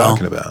What's up, everyone's pal?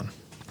 talking about.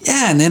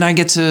 Yeah, and then I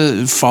get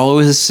to follow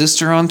his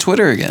sister on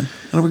Twitter again.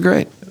 That'll be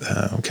great.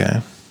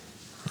 Okay.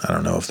 I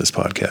don't know if this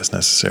podcast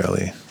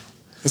necessarily.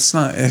 It's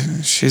not.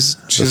 She's a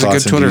thoughts good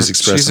and Twitter. views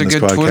expressed She's a in this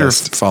good Twitter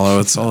podcast. follow.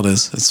 That's all it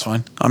is. It's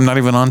fine. I'm not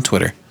even on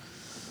Twitter.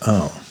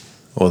 Oh,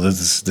 well,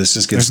 this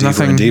just gets There's deeper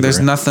nothing. and deeper. There's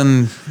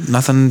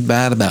nothing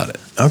bad about it.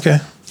 Okay.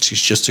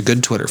 She's just a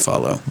good Twitter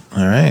follow.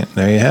 All right.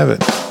 There you have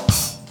it.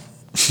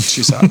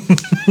 She's out.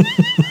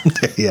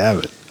 There you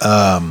have it.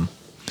 I'm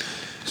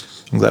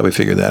glad we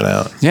figured that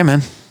out. Yeah,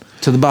 man.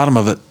 To the bottom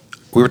of it.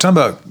 We were talking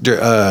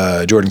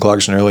about Jordan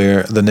Clarkson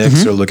earlier. The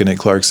Knicks are looking at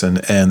Clarkson,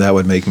 and that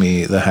would make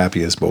me the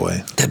happiest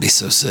boy. That'd be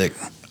so sick.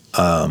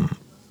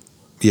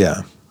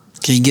 Yeah.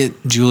 Can you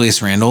get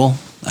Julius Randle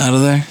out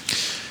of there?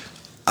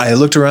 I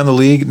looked around the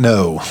league.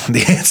 No.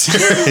 The answer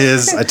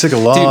is I took a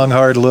long,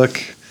 hard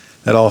look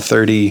at all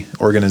 30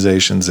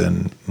 organizations,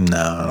 and no,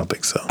 I don't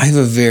think so. I have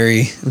a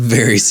very,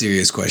 very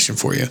serious question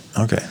for you.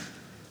 Okay.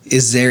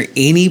 Is there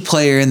any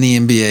player in the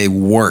NBA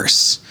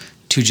worse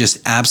to just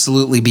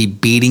absolutely be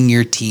beating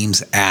your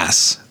team's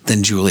ass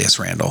than Julius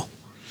Randle?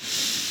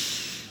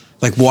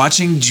 Like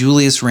watching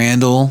Julius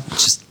Randle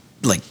just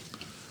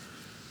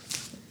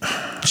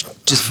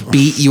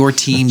beat your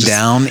team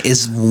down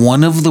is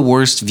one of the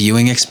worst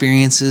viewing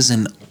experiences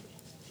in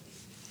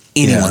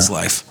anyone's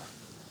life.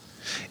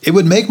 It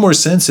would make more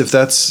sense if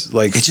that's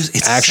like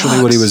It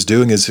actually what he sucks. was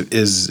doing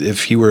is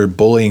if he were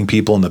bullying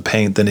people in the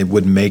paint, then it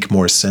would make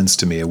more sense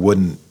to me. It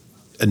wouldn't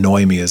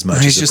annoy me as much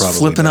He's as it just probably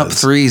flipping up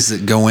does. threes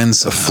that go in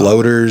somehow.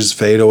 Floaters,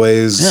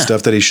 fadeaways, Yeah.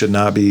 stuff that he should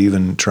not be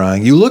even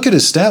trying. You look at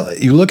his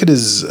you look at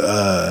his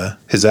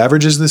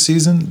averages this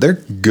season, they're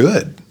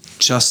good.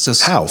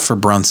 Justice How? for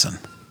Brunson.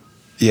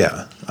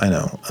 Yeah, I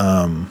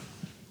know.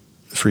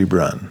 Free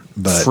Brun.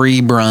 But Free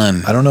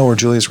Brun. I don't know where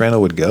Julius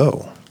Randle would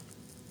go.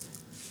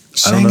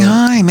 I don't know.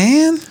 Shanghai,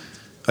 man.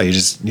 Oh, you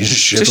just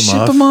ship Just him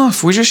ship off? them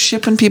off. We're just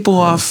shipping people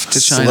off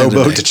to China. Slow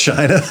boat today. to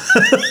China.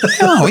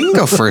 No, he can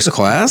go first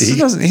class.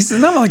 He's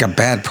not like a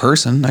bad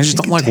person. I just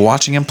don't like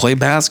watching him play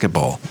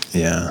basketball.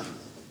 Yeah.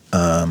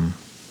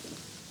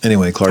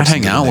 Anyway, I'd Clarkson.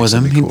 hang to the out Knicks with would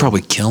him. be He'd cool.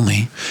 probably kill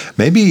me.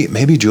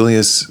 Maybe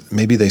Julius.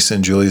 Maybe they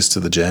send Julius to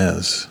the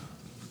Jazz.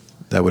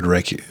 That would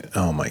wreck you.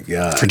 Oh my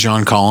God. For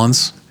John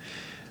Collins.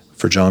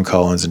 For John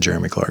Collins and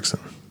Jeremy Clarkson.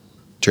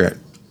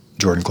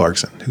 Jordan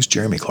Clarkson. Who's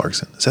Jeremy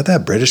Clarkson? Is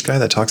that British guy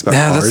that talks about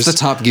Yeah, cars? that's the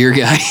Top Gear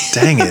guy.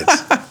 Dang it.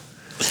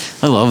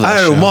 I love that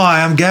Oh show.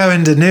 my, I'm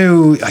going to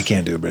New. I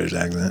can't do a British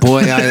accent.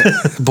 Boy,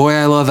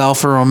 I love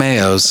Alfa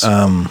Romeos. Yeah,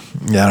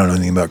 I don't know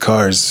anything about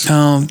cars.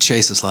 Oh,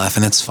 Chase is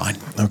laughing. It's fine.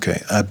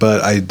 Okay,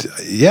 but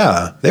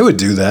yeah, they would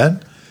do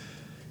that.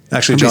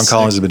 Actually, That'd be John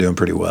Collins sick. has been doing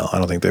pretty well. I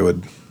don't think they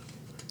would.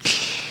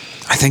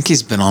 I think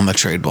he's been on the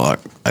trade block.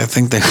 I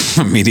think they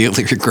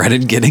immediately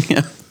regretted getting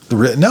him.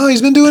 No,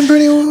 he's been doing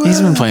pretty well.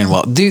 He's been playing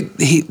well. Dude,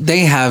 they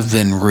have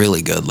been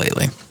really good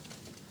lately.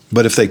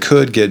 But if they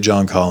could get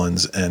John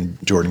Collins and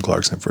Jordan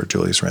Clarkson for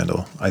Julius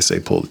Randle, I say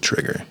pull the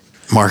trigger.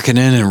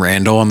 Markkanen and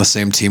Randall on the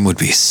same team would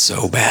be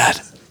so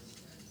bad.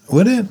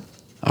 Would it?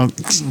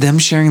 Them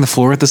sharing the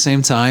floor at the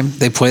same time.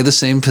 They play the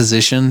same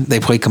position. They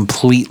play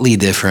completely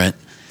different.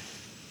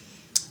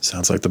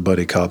 Sounds like the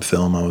buddy cop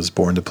film I was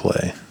born to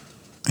play.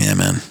 Yeah,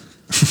 man.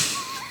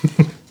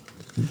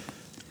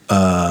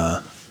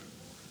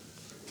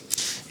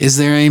 Is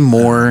there a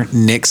more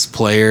Knicks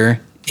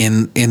player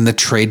in the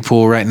trade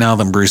pool right now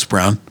than Bruce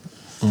Brown?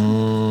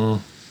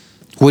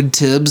 Would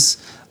Tibbs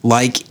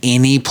like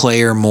any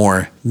player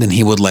more than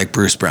he would like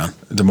Bruce Brown?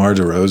 DeMar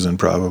DeRozan,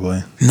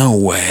 probably. No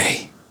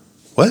way.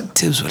 What?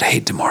 Tibbs would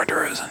hate DeMar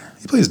DeRozan.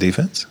 He plays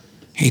defense.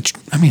 He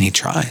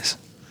tries.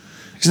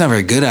 He's not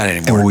very good at it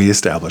And anymore. we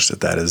established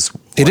that is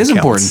It what is counts.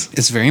 important.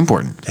 It's very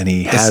important. And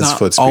he It's has not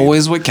foot speed.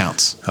 always what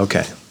counts.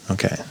 Okay.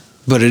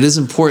 But it is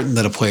important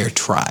that a player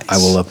tries. I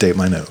will update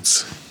my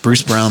notes.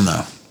 Bruce Brown,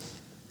 though.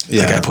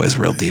 Yeah. That guy plays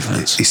real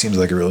defense. He seems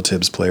like a real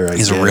Tibbs player, I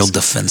He's guess. a real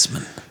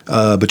defenseman.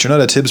 But you're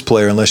not a Tibbs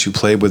player unless you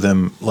played with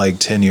him like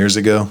 10 years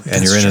ago and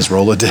That's you're in true. his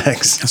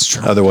Rolodex. That's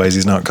true. Otherwise,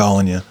 he's not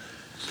calling you.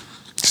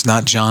 It's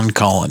not John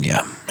Collin,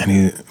 yeah. And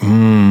he,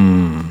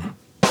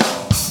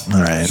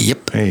 all right.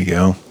 Yep. There you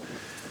go.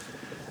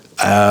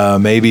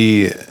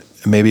 Maybe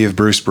if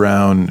Bruce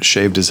Brown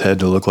shaved his head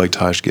to look like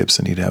Tosh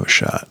Gibson, he'd have a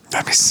shot.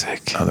 That'd be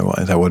sick.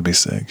 Otherwise, that would be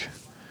sick.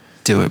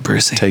 Do it,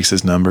 Brucey. Takes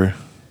his number.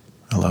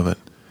 I love it.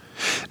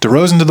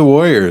 DeRozan to the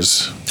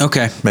Warriors.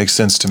 Okay. Makes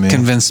sense to me.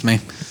 Convince me.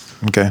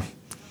 Okay.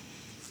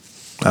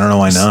 I don't know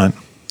why not.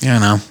 Yeah, I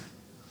know.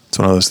 It's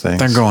one of those things.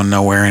 They're going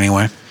nowhere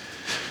anyway.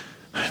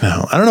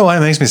 know. I don't know why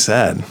it makes me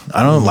sad.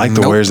 I don't like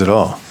the Warriors at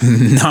all.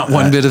 Not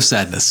one bit of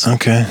sadness.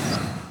 Okay.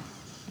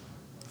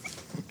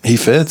 He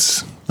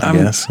fits, I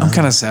guess. I'm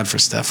kind of sad for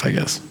Steph, I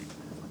guess.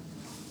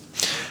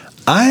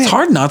 It's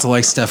hard not to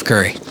like Steph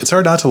Curry. It's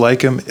hard not to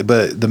like him,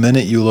 but the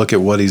minute you look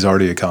at what he's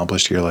already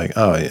accomplished, you're like,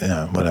 oh,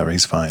 yeah, whatever,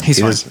 he's fine. He's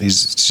fine.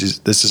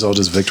 This is all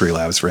just victory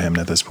laps for him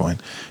at this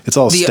point. It's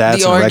all stats and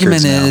records now. The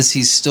argument is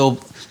he's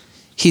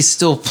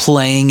still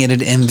playing at an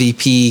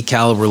MVP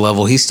caliber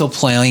level. He's still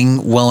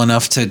playing well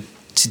enough to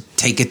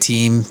take a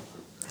team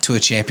to a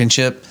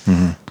championship.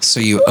 Mm-hmm. So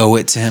you owe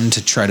it to him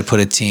to try to put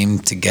a team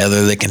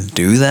together that can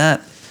do that.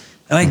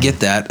 And I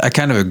get that. I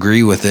kind of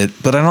agree with it,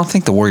 but I don't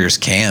think the Warriors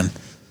can.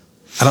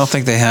 I don't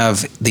think they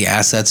have the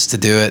assets to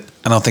do it.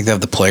 I don't think they have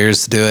the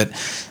players to do it.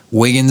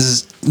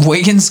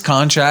 Wiggins'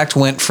 contract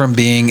went from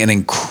being an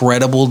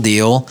incredible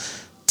deal,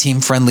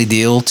 team-friendly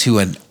deal, to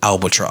an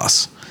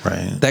albatross.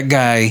 Right. That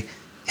guy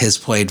has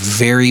played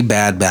very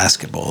bad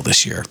basketball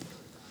this year.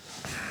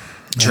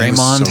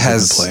 Draymond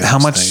has how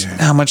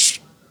much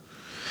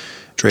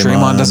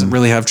Draymond doesn't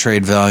really have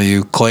trade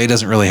value. Clay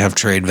doesn't really have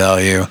trade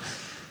value.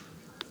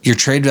 Your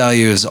trade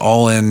value is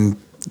all in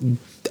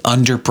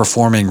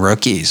underperforming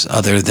rookies,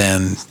 other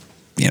than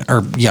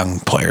or young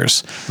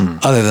players,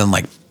 other than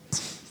like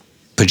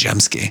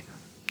Pajemski.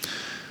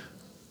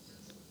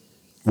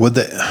 Would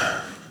they?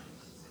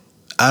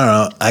 I don't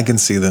know. I can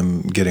see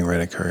them getting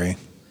rid of Curry.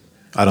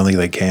 I don't think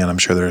they can. I'm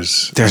sure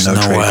there's no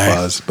trade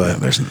clause,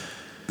 but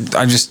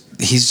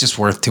he's just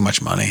worth too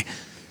much money.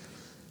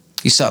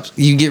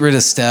 You get rid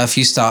of Steph,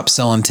 you stop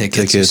selling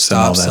tickets, you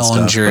stop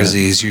selling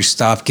jerseys, you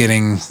stop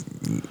getting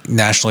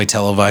nationally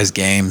televised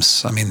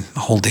games. I mean, the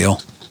whole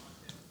deal.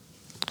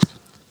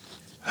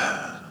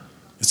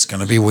 It's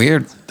going to be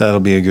weird. That'll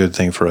be a good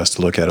thing for us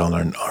to look at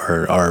on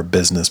our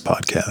business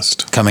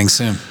podcast. Coming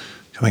soon.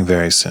 Coming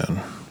very soon.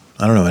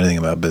 I don't know anything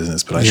about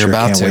business, but I sure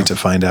can't wait to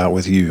find out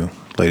with you,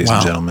 ladies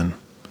and gentlemen.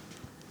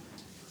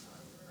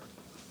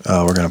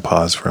 Oh, we're going to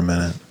pause for a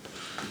minute.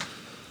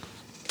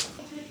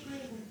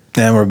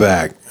 And we're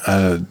back. I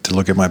had to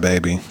look at my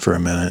baby for a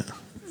minute.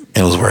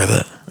 It was worth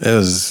it. It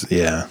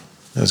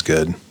was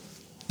good.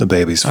 The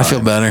baby's fine. I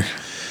feel better.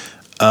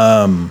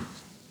 I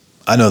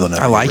know they'll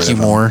never. I like you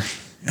more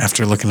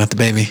after looking at the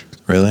baby.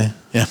 Really?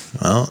 Yeah.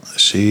 Well,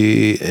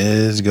 she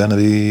is going to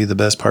be the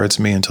best part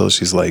to me until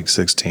she's like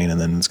 16, and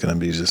then it's going to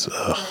be just,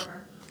 ugh.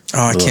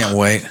 Oh, I can't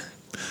wait.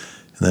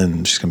 And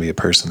then she's going to be a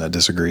person that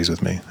disagrees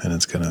with me, and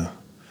it's going to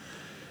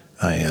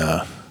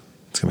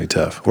be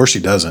tough. Or she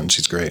doesn't.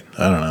 She's great.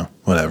 I don't know.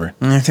 Whatever.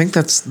 I think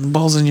that's the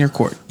ball's in your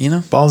court,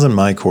 Ball's in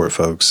my court,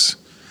 folks.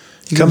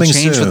 You're going to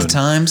change with the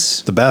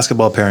times? The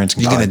Basketball Parenting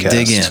Podcast. You're going to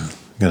dig in.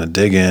 I'm going to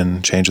dig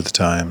in, change with the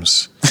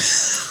times.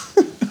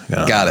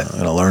 Got it. I'm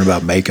going to learn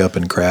about makeup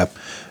and crap.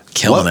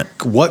 Killing it.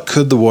 What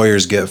could the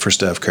Warriors get for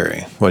Steph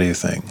Curry? What do you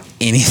think?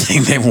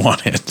 Anything they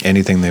wanted.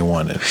 Anything they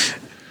wanted.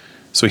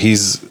 So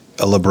he's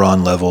a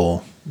LeBron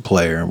level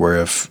player,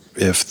 where if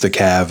the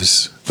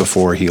Cavs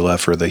before he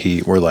left for the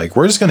Heat were like,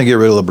 we're just going to get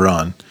rid of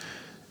LeBron,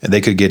 and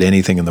they could get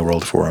anything in the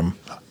world for him.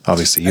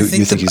 Obviously, you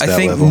think he's that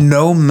level. I think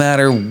no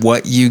matter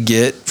what you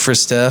get for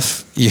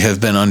Steph, you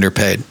have been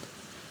underpaid.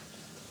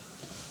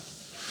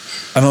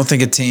 I don't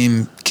think a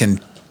team can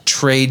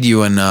trade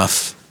you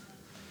enough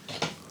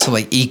to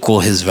like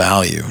equal his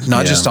value,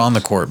 not just on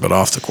the court, but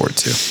off the court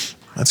too.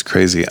 That's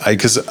crazy.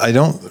 Because I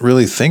don't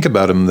really think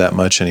about him that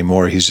much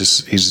anymore. He's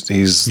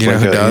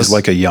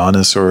like a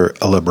Giannis or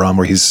a LeBron,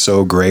 where he's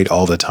so great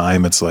all the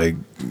time. It's like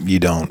you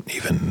don't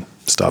even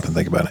stop and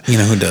think about it. You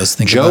know who does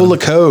think Joe about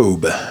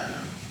LaCobe.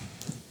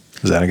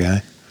 Is that a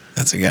guy?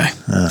 That's a guy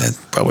that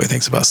probably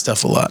thinks about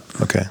stuff a lot.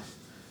 Okay.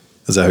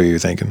 Is that who you're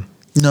thinking?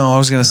 No, I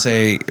was going to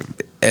say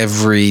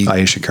every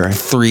Ayesha Curry.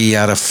 3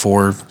 out of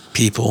 4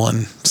 people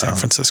in San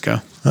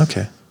Francisco.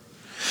 Okay.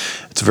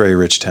 It's a very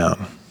rich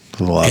town.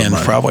 With a lot of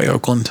money. Probably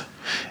Oakland.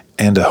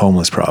 And a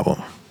homeless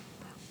problem.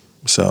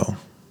 So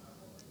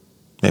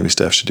maybe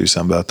Steph should do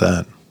something about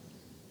that.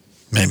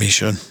 Maybe he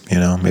should.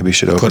 Maybe he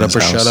should open Put up his or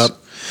house. shut up.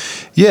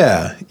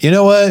 Yeah. You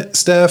know what,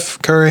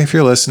 Steph Curry, if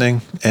you're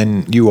listening,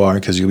 and you are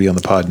because you'll be on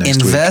the pod next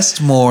week.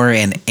 Invest more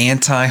in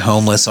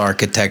anti-homeless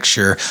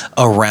architecture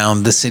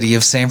around the city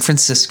of San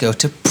Francisco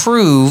to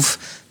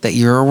prove that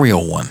you're a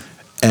real one.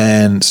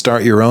 And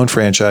start your own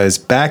franchise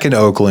back in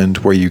Oakland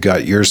where you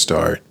got your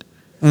start.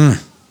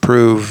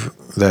 Prove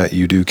that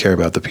you do care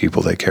about the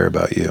people that care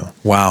about you.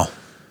 Wow.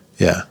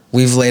 Yeah.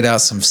 We've laid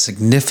out some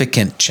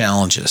significant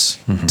challenges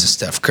to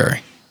Steph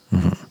Curry.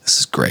 This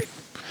is great.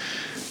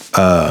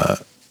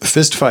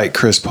 Fist fight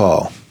Chris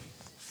Paul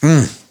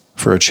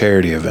for a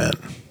charity event.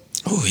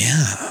 Oh,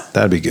 yeah.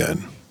 That'd be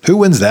good. Who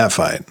wins that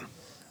fight?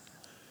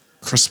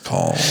 Chris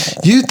Paul.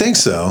 You'd think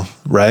so,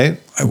 right?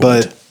 I would.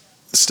 But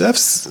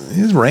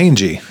he's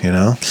rangy,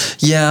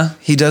 Yeah,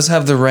 he does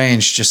have the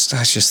range.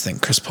 I just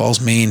think Chris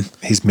Paul's mean.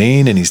 He's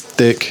mean and he's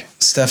thick.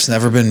 Steph's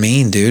never been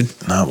mean, dude.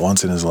 Not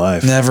once in his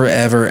life. Never,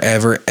 ever,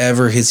 ever,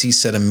 ever has he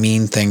said a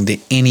mean thing to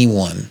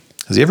anyone.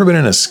 Has he ever been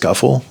in a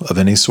scuffle of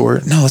any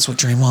sort? No, that's what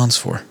Draymond's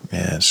for.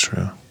 Yeah, it's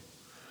true.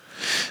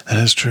 That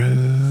is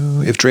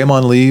true. If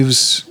Draymond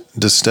leaves,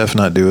 Does Steph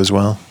not do as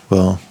well?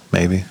 Well,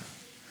 maybe.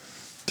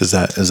 Is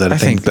that a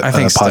thing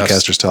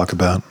podcasters talk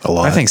about a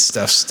lot? I think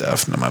Steph's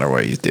Steph, no matter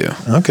what you do.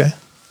 Okay.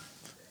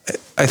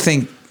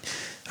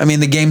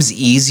 The game's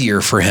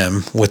easier for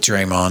him with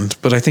Draymond,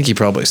 but I think he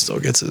probably still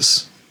gets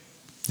his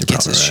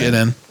shit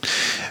in.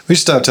 We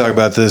should stop talking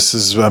about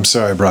this. I'm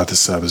sorry I brought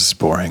this up. This is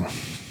boring.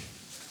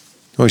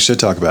 What we should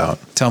talk about.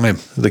 Tell me.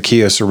 The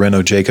Kia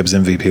Sorrento Jacobs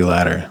MVP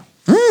ladder.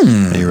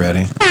 Are you ready?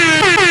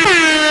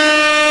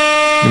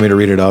 You want me to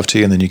read it off to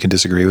you and then you can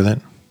disagree with it?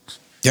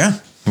 Yeah.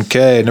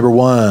 Okay, number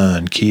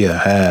 1, Kia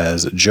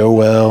has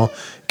Joel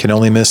can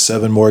only miss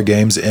 7 more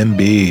games.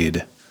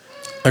 Embiid.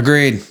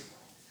 Agreed.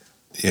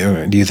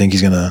 Yeah, do you think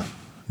he's going to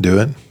do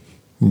it?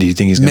 Do you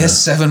think he's going to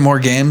miss 7 more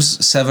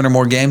games? 7 or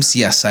more games?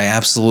 Yes, I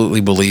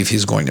absolutely believe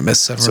he's going to miss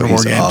 7 or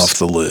more games. So he's off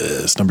the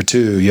list. Number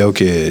 2,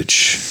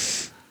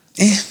 Jokic.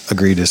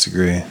 Agree,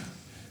 disagree.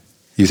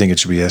 You think it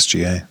should be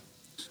SGA?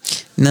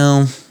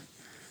 No.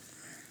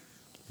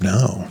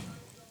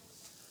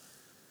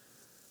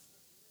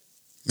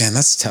 Man,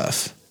 that's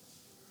tough.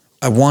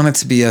 I want it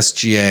to be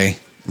SGA.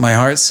 My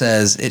heart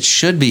says it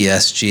should be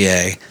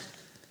SGA.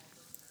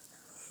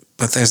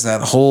 But there's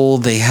that whole,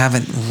 they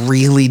haven't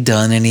really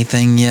done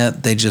anything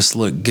yet. They just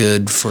look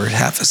good for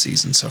half a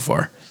season so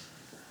far.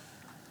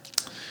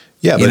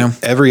 Yeah,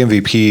 but every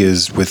MVP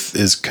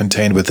is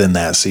contained within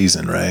that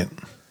season, right?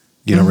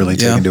 You don't really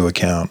take into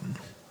account.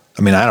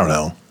 I mean, I don't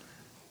know.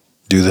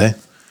 Do they?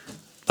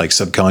 Like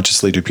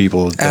subconsciously, do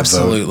people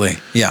Absolutely.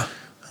 vote? Yeah.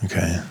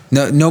 Okay.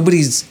 No,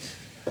 nobody's.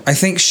 I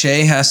think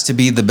Shea has to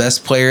be the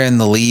best player in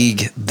the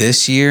league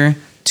this year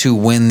to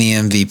win the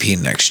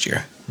MVP next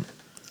year.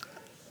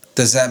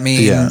 Does that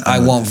mean I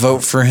won't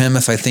vote for him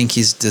if I think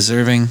he's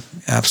deserving?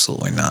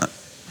 Absolutely not.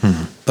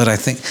 But I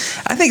think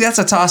that's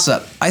a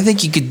toss-up. I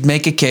think you could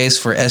make a case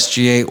for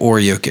SGA or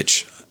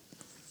Jokic.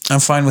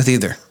 I'm fine with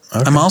either.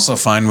 Okay. I'm also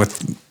fine with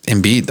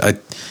Embiid.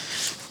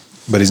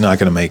 But he's not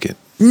going to make it.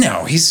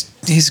 No, he's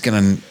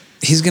gonna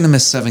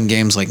miss 7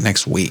 games like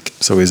next week.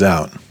 So he's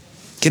out.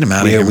 Get him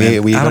out of here,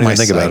 man. We out don't of my even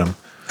think sight. about him.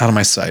 Out of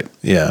my sight.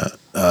 Yeah,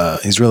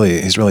 he's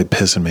really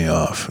pissing me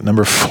off.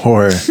 Number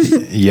 4,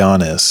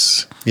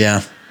 Giannis.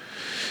 Yeah.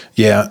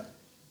 Yeah,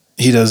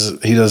 he does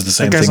the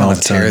same thing all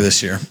the time.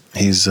 This year.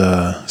 He's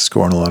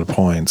scoring a lot of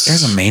points.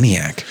 There's a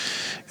maniac.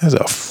 He's a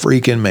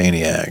freaking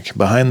maniac.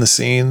 Behind the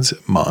scenes,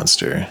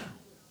 monster.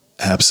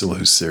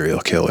 Absolute serial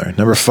killer.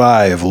 Number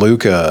 5,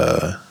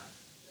 Luka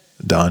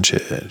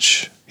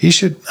Doncic. He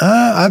should.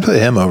 I'd put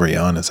him over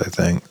Giannis, I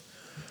think.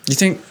 You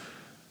think?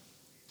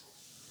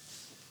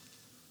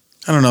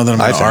 I don't know that I'm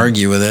going to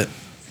argue with it.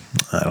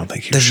 I don't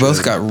think you They've should.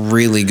 both got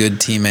really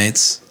good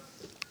teammates.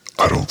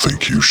 I don't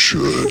think you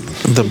should.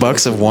 The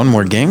Bucks have won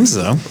more games,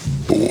 though.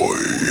 Boy,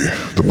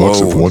 the Bucks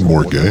have won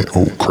more games.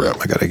 Oh crap!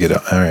 I gotta get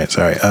up. All right,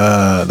 sorry.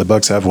 The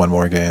Bucks have won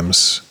more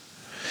games.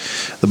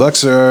 The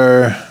Bucks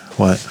are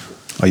what?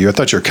 Oh, I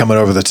thought you were coming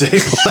over the table.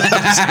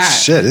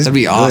 Shit, that'd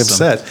be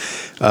awesome. Really upset.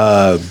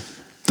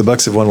 The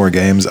Bucks have won more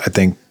games. I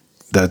think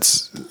they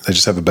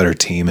just have a better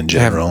team in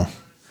general.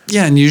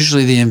 Yeah, and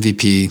usually the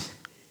MVP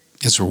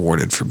is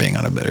rewarded for being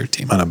on a better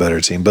team.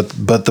 But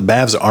the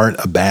Mavs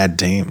aren't a bad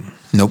team.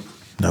 Nope,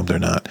 they're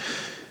not.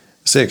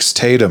 6,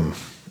 Tatum.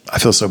 I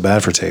feel so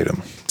bad for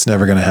Tatum. It's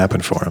never going to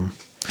happen for him.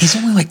 He's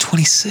only like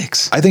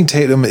 26. I think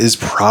Tatum is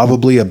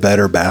probably a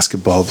better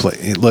basketball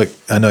player. Look,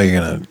 I know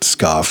you're going to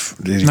scoff.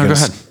 You're go ahead.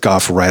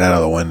 Scoff right out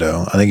of the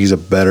window. I think he's a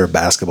better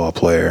basketball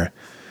player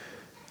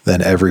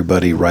than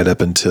everybody right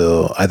up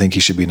until I think he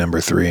should be number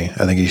 3.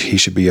 I think he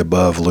should be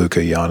above Luka,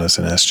 Giannis,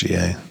 and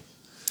SGA.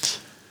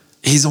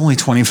 He's only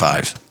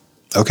 25.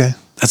 Okay.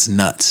 That's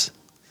nuts.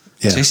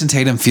 Yeah. Jason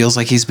Tatum feels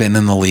like he's been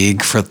in the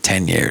league for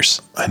 10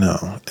 years. I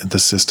know. The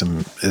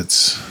system,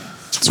 it's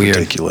weird.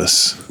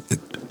 Ridiculous.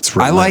 It's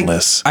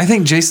relentless. I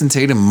think Jason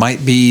Tatum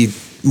might be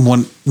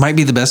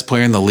the best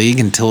player in the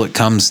league until it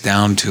comes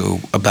down to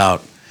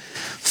about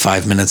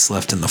 5 minutes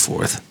left in the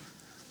fourth.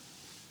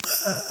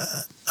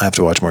 I have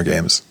to watch more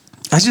games.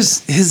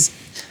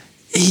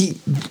 He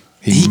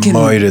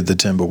moited the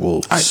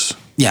Timberwolves.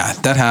 Yeah,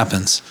 that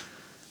happens.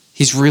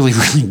 He's really,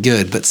 really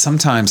good, but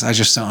sometimes I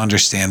just don't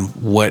understand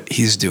what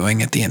he's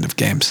doing at the end of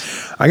games.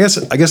 I guess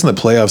in the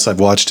playoffs, I've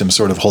watched him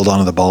sort of hold on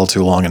to the ball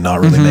too long and not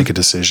really make a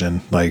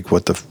decision. Like,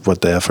 what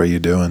the F are you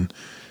doing?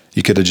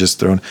 You could have just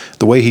thrown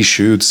the way he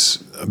shoots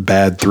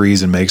bad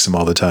threes and makes them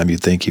all the time.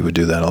 You'd think he would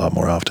do that a lot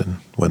more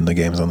often when the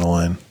game's on the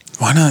line.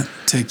 Why not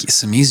take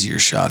some easier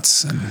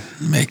shots and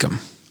make them?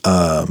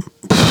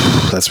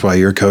 That's why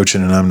you're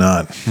coaching and I'm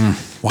not.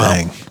 Wow.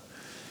 Dang.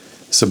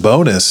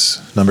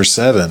 Sabonis, number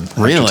 7.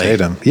 Really?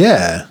 Tatum.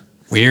 Yeah.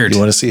 Weird. You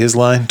want to see his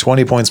line?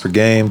 20 points per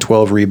game,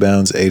 12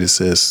 rebounds, 8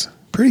 assists.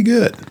 Pretty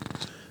good.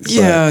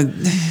 Yeah,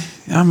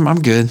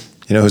 I'm good.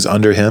 You know who's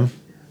under him?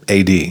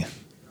 AD.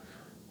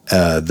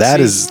 That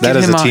is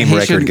a team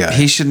record guy.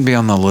 He shouldn't be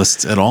on the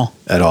list at all.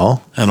 At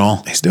all? At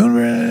all. He's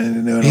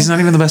doing He's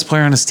not even the best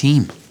player on his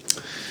team.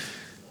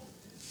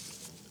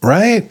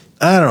 Right?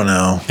 I don't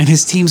know. And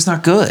his team's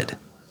not good.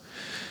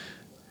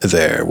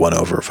 They're 1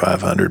 over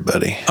 500,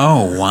 buddy.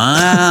 Oh,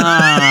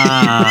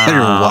 wow. You better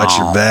watch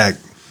your back.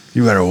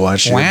 You better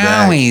watch your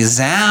back. Wowie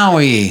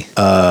zowie.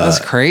 That's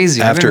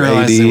crazy. After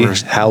I AD, didn't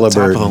realize they were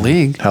Halliburton, top of the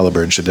league.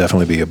 Halliburton should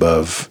definitely be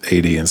above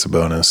AD and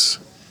Sabonis.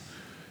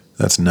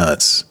 That's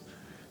nuts.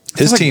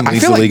 His team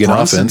leads the league in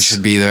Brunson offense.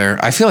 should be there.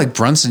 I feel like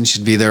Brunson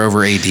should be there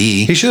over AD.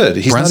 He should.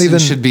 He's Brunson not even.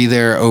 should be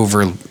there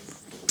over.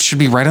 Should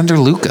be right under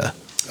Luka.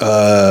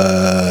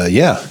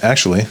 Yeah,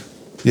 actually,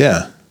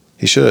 yeah,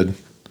 he should.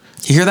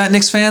 You hear that,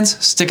 Knicks fans?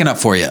 Sticking up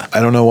for you. I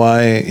don't know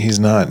why he's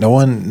not. No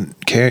one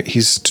care.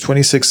 He's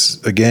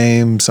 26 a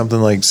game, something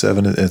like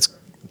 7. It's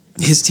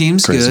His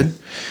team's crazy. good.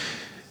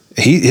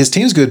 His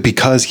team's good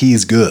because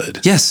he's good.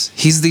 Yes,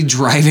 he's the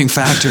driving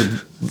factor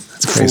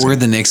for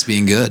the Knicks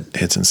being good.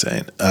 It's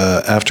insane.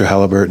 After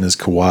Halliburton is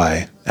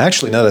Kawhi.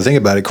 Actually, now that I think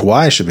about it,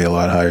 Kawhi should be a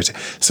lot higher.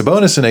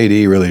 Sabonis and AD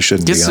really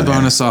shouldn't Get be on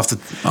Sabonis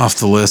off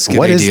the list. Get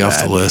What AD is off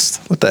that? the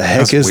list. What the heck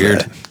That's is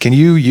weird. that? Can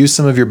you use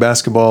some of your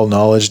basketball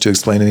knowledge to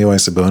explain to me why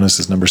Sabonis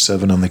is number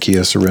 7 on the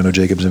Kia Sorrento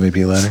Jacobs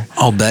MVP ladder?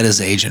 I'll bet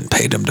his agent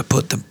paid him to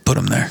put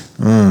him there.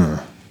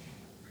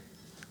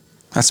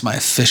 That's my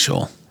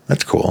official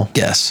That's cool.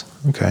 guess.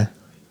 Okay.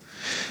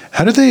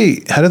 How do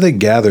they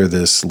gather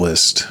this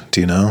list?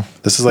 Do you know?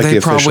 This is like They the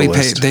official probably pay.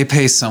 list. They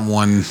pay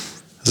someone.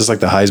 Is this like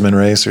the Heisman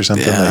race or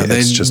something? Yeah, Like, they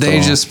it's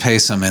just pay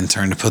some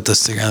intern to put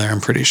this together.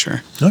 I'm pretty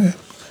sure. Okay.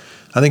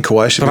 I think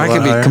Kawhi should But be I a lot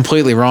could be higher.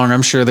 completely wrong.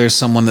 I'm sure there's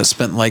someone that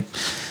spent like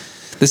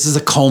this is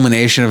a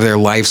culmination of their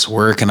life's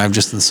work, and I've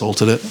just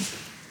insulted it.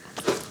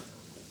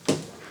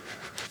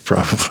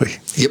 Probably.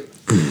 Yep.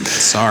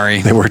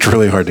 Sorry. They worked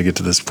really hard to get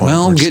to this point.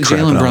 Well, We're just get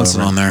crapping Jalen all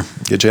Brunson over. on there.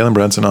 Get Jalen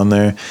Brunson on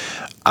there.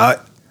 I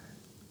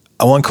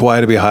want Kawhi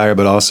to be higher,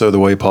 but also the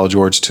way Paul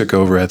George took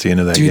over at the end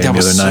of that Dude, game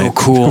that the was other so night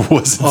cool.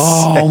 was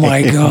Oh my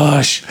insane.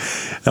 gosh.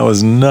 That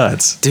was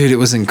nuts. Dude, it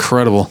was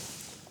incredible.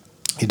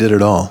 He did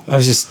it all.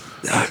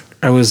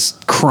 I was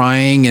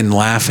crying and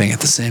laughing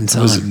at the same It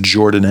time. was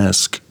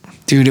Jordan-esque.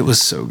 Dude, it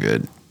was so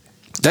good.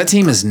 That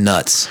team is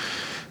nuts.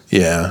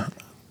 Yeah.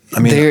 I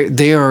mean,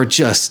 They are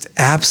just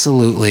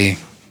absolutely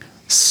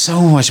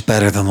so much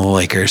better than the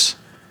Lakers.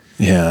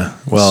 yeah.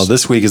 Well,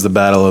 this week is the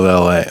Battle of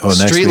LA. Oh,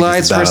 next week is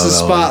Streetlights the Battle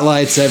versus of LA.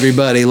 spotlights,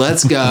 everybody.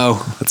 Let's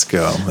go. Let's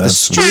go. The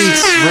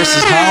streets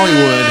versus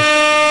Hollywood.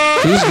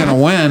 Who's going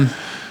to win?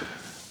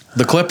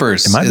 The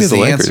Clippers. It might be is the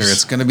the Lakers. answer.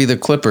 It's going to be the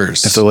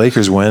Clippers. If the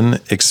Lakers win,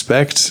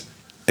 expect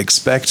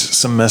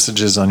some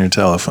messages on your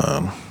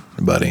telephone,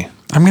 buddy.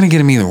 I'm going to get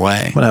them either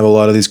way. I'm gonna have a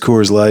lot of these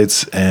Coors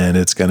Lights, and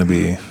it's gonna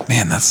be.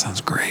 Man, that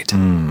sounds great.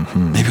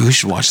 Mm-hmm. Maybe we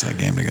should watch that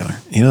game together.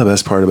 You know, the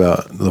best part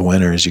about the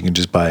winter is you can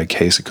just buy a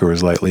case of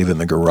Coors Light, leave it in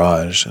the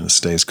garage, and it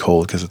stays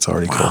cold because it's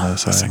already cold Wow,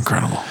 that's outside.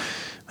 incredible.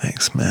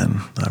 Thanks, man.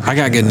 I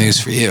got good news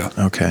for you.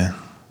 Okay,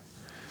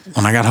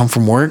 When I got home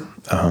from work,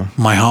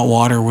 my hot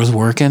water was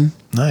working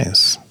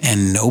nice.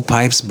 and no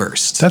pipes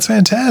burst. That's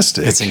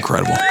fantastic. It's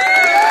incredible.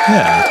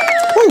 Yeah.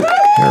 Woo.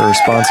 You're a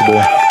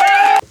responsible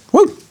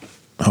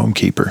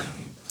homekeeper.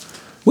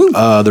 Woo.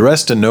 The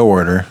rest in no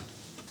order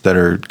that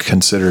are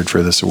considered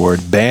for this award.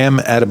 Bam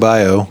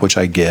Adebayo, which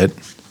I get.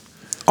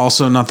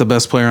 Also not the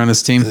best player on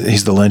his team.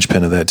 He's the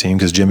linchpin of that team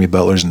because Jimmy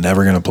Butler's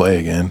never going to play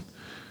again.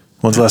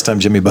 When's the last time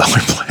Jimmy Butler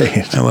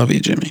played? I love you,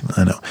 Jimmy.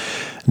 I know.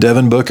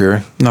 Devin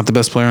Booker. Not the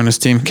best player on his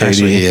team. KD.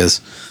 Actually, he is.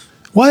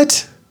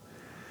 What?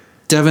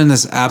 Devin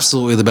is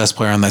absolutely the best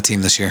player on that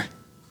team this year.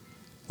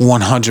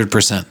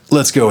 100%.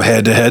 Let's go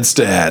head-to-head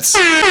stats.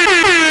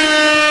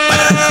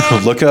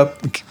 Look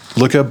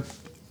up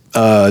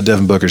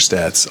Devin Booker's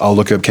stats. I'll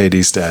look up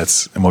KD's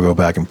stats, and we'll go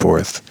back and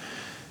forth.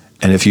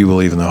 And if you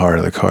believe in the heart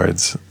of the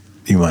cards,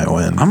 you might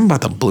win. I'm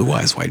about to blue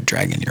eyes white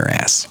dragon your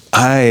ass.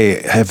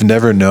 I have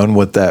never known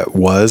what that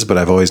was, but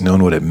I've always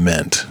known what it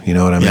meant. You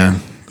know what I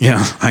mean?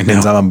 Yeah, I know.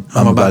 Means I'm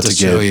about to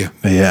show get,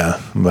 you. Yeah,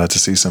 I'm about to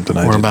see something.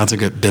 We're about to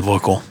get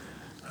biblical.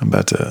 I'm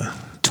about to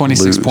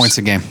 26 lose. points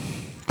a game.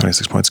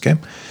 26 points a game.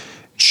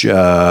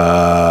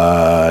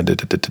 Wow,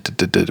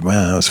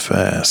 that was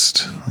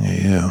fast.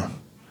 Yeah.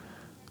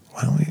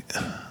 Why don't we?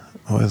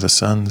 What are the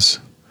Suns?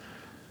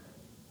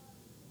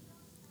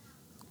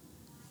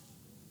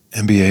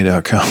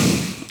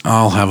 NBA.com.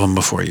 I'll have them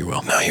before you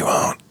will. No, you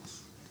won't.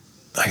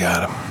 I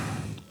got him.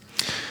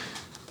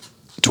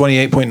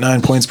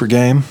 28.9 points per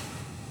game.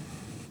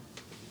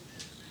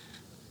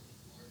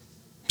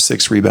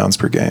 6 rebounds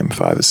per game.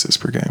 5 assists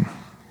per game.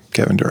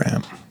 Kevin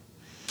Durant.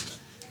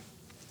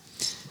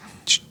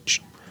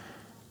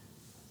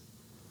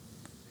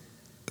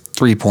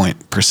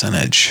 3-point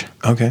percentage.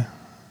 Okay.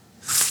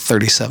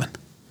 37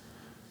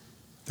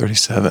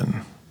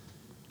 37.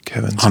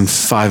 Kevin's on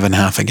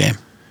 5.5 a game.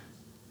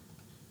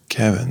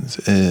 Kevin's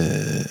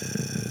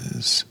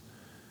is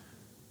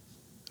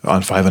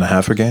on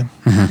 5.5 a game.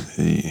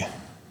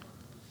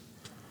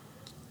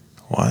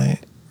 Why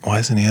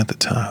isn't he at the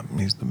top?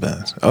 He's the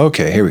best.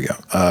 Okay, here we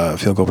go.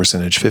 Field goal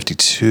percentage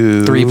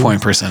 52.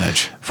 3-point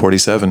percentage.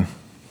 47.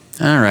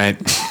 All right.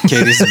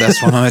 Katie's the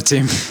best one on that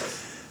team.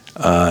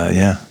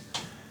 Yeah.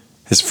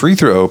 His free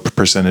throw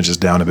percentage is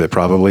down a bit.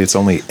 Probably it's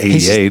only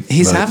 88.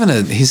 He's but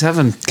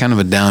having kind of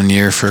a down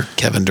year for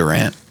Kevin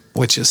Durant,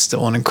 which is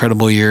still an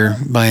incredible year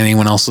by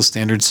anyone else's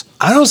standards.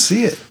 I don't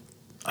see it.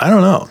 I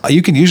don't know.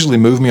 You can usually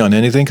move me on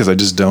anything because I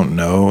just don't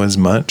know as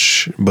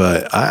much.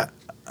 But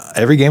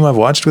every game I've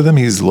watched with him,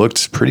 he's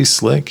looked pretty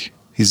slick.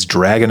 He's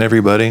dragging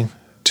everybody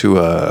to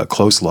a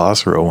close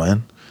loss or a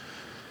win.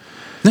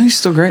 No, he's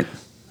still great.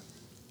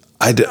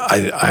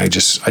 I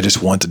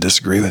just want to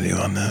disagree with you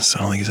on this. I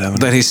don't think he's having.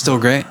 That he's still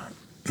great.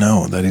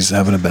 No, that he's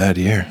having a bad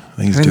year.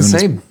 I didn't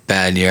say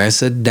bad year. I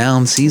said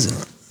down season.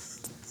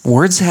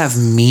 Words have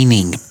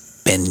meaning,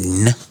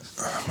 Ben.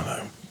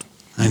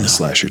 I'm gonna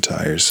slash your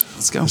tires.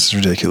 Let's go. This is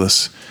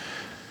ridiculous.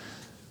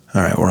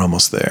 All right, we're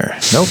almost there.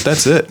 Nope,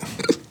 that's it.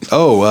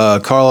 Oh,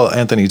 Karl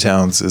Anthony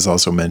Towns is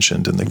also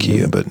mentioned in the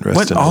Kia, but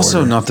rest in also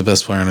order. not the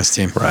best player on his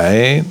team.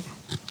 Right.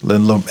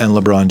 And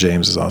LeBron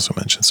James is also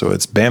mentioned. So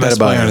it's Bam Best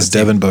player on Adebayo, his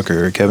Devin team.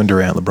 Booker, Kevin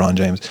Durant, LeBron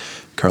James,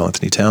 Karl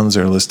Anthony Towns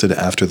are listed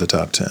after the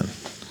top 10.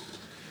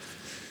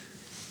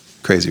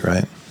 Crazy,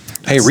 right?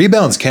 Hey,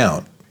 rebounds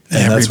count.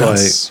 And that's why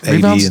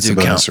AD and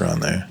Sabonis are on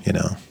there, you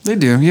know. They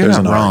do. You're There's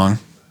not an wrong.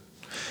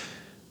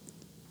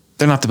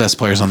 They're not the best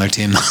players on their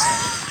team,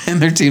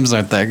 and their teams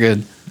aren't that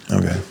good.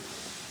 Okay.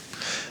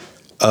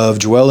 Of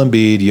Joel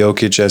Embiid,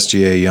 Jokic,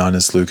 SGA,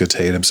 Giannis, Luka,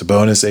 Tatum,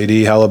 Sabonis, AD,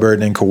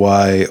 Halliburton, and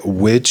Kawhi,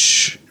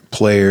 which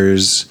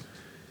players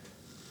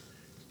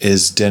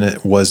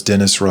was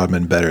Dennis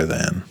Rodman better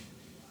than?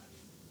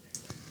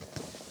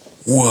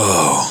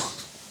 Whoa!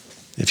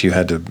 If you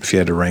had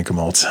to rank them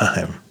all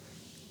time,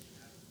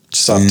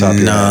 just off the top of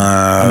your head.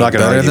 I'm not going to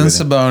better argue than with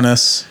you.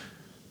 Sabonis.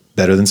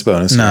 Better than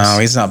Sabonis. No, yes.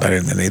 he's not better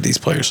than any of these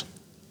players.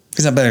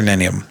 He's not better than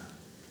any of them.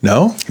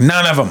 No,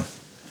 None of them.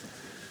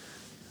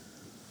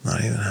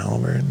 not even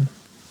Halliburton.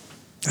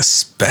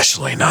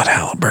 Especially not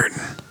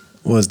Halliburton.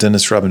 Was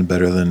Dennis Rodman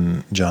better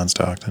than John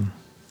Stockton?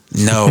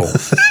 No.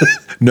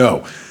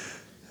 No.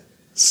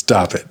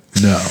 Stop it.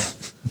 No.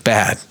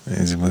 Bad.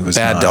 He was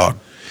Bad not. dog.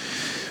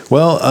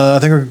 Well, I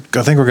think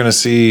we're going to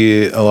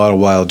see a lot of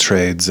wild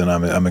trades, and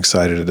I'm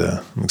excited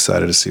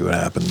to see what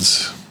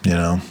happens. You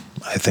know,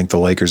 I think the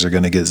Lakers are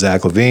going to get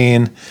Zach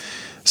LaVine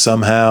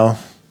somehow,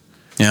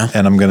 Yeah.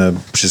 and I'm going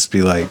to just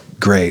be like,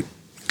 great,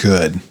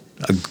 good.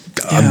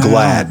 I'm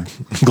glad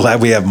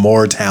we have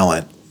more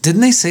talent.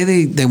 Didn't they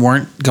say they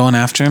weren't going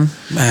after him?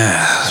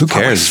 Who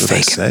cares what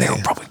they say? They were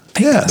probably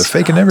faking Yeah, they're us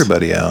faking out.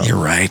 everybody out. You're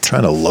right.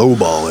 Trying to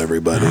lowball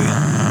everybody.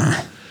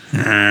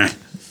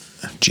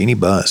 Jeannie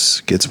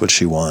Buss gets what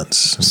she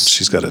wants. And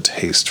she's got a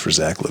taste for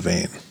Zach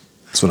LaVine.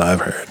 That's what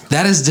I've heard.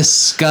 That is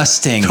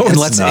disgusting. No, And it's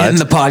let's not. end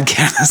the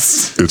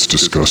podcast. It's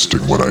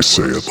disgusting when I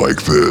say it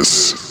like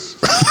this.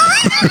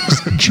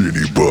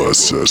 Jeannie Buss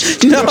says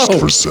just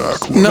for Zach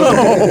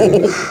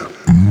LaVine.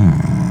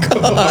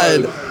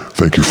 God.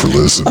 Thank you for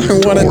listening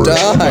to wanna Orange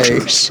die.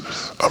 Winters.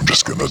 I'm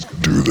just gonna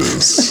do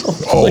this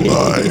all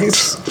night.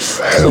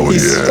 Hell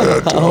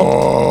yeah,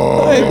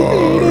 dog.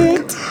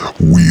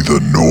 We the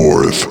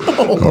North.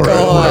 All right, we're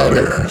out of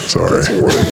here. Sorry.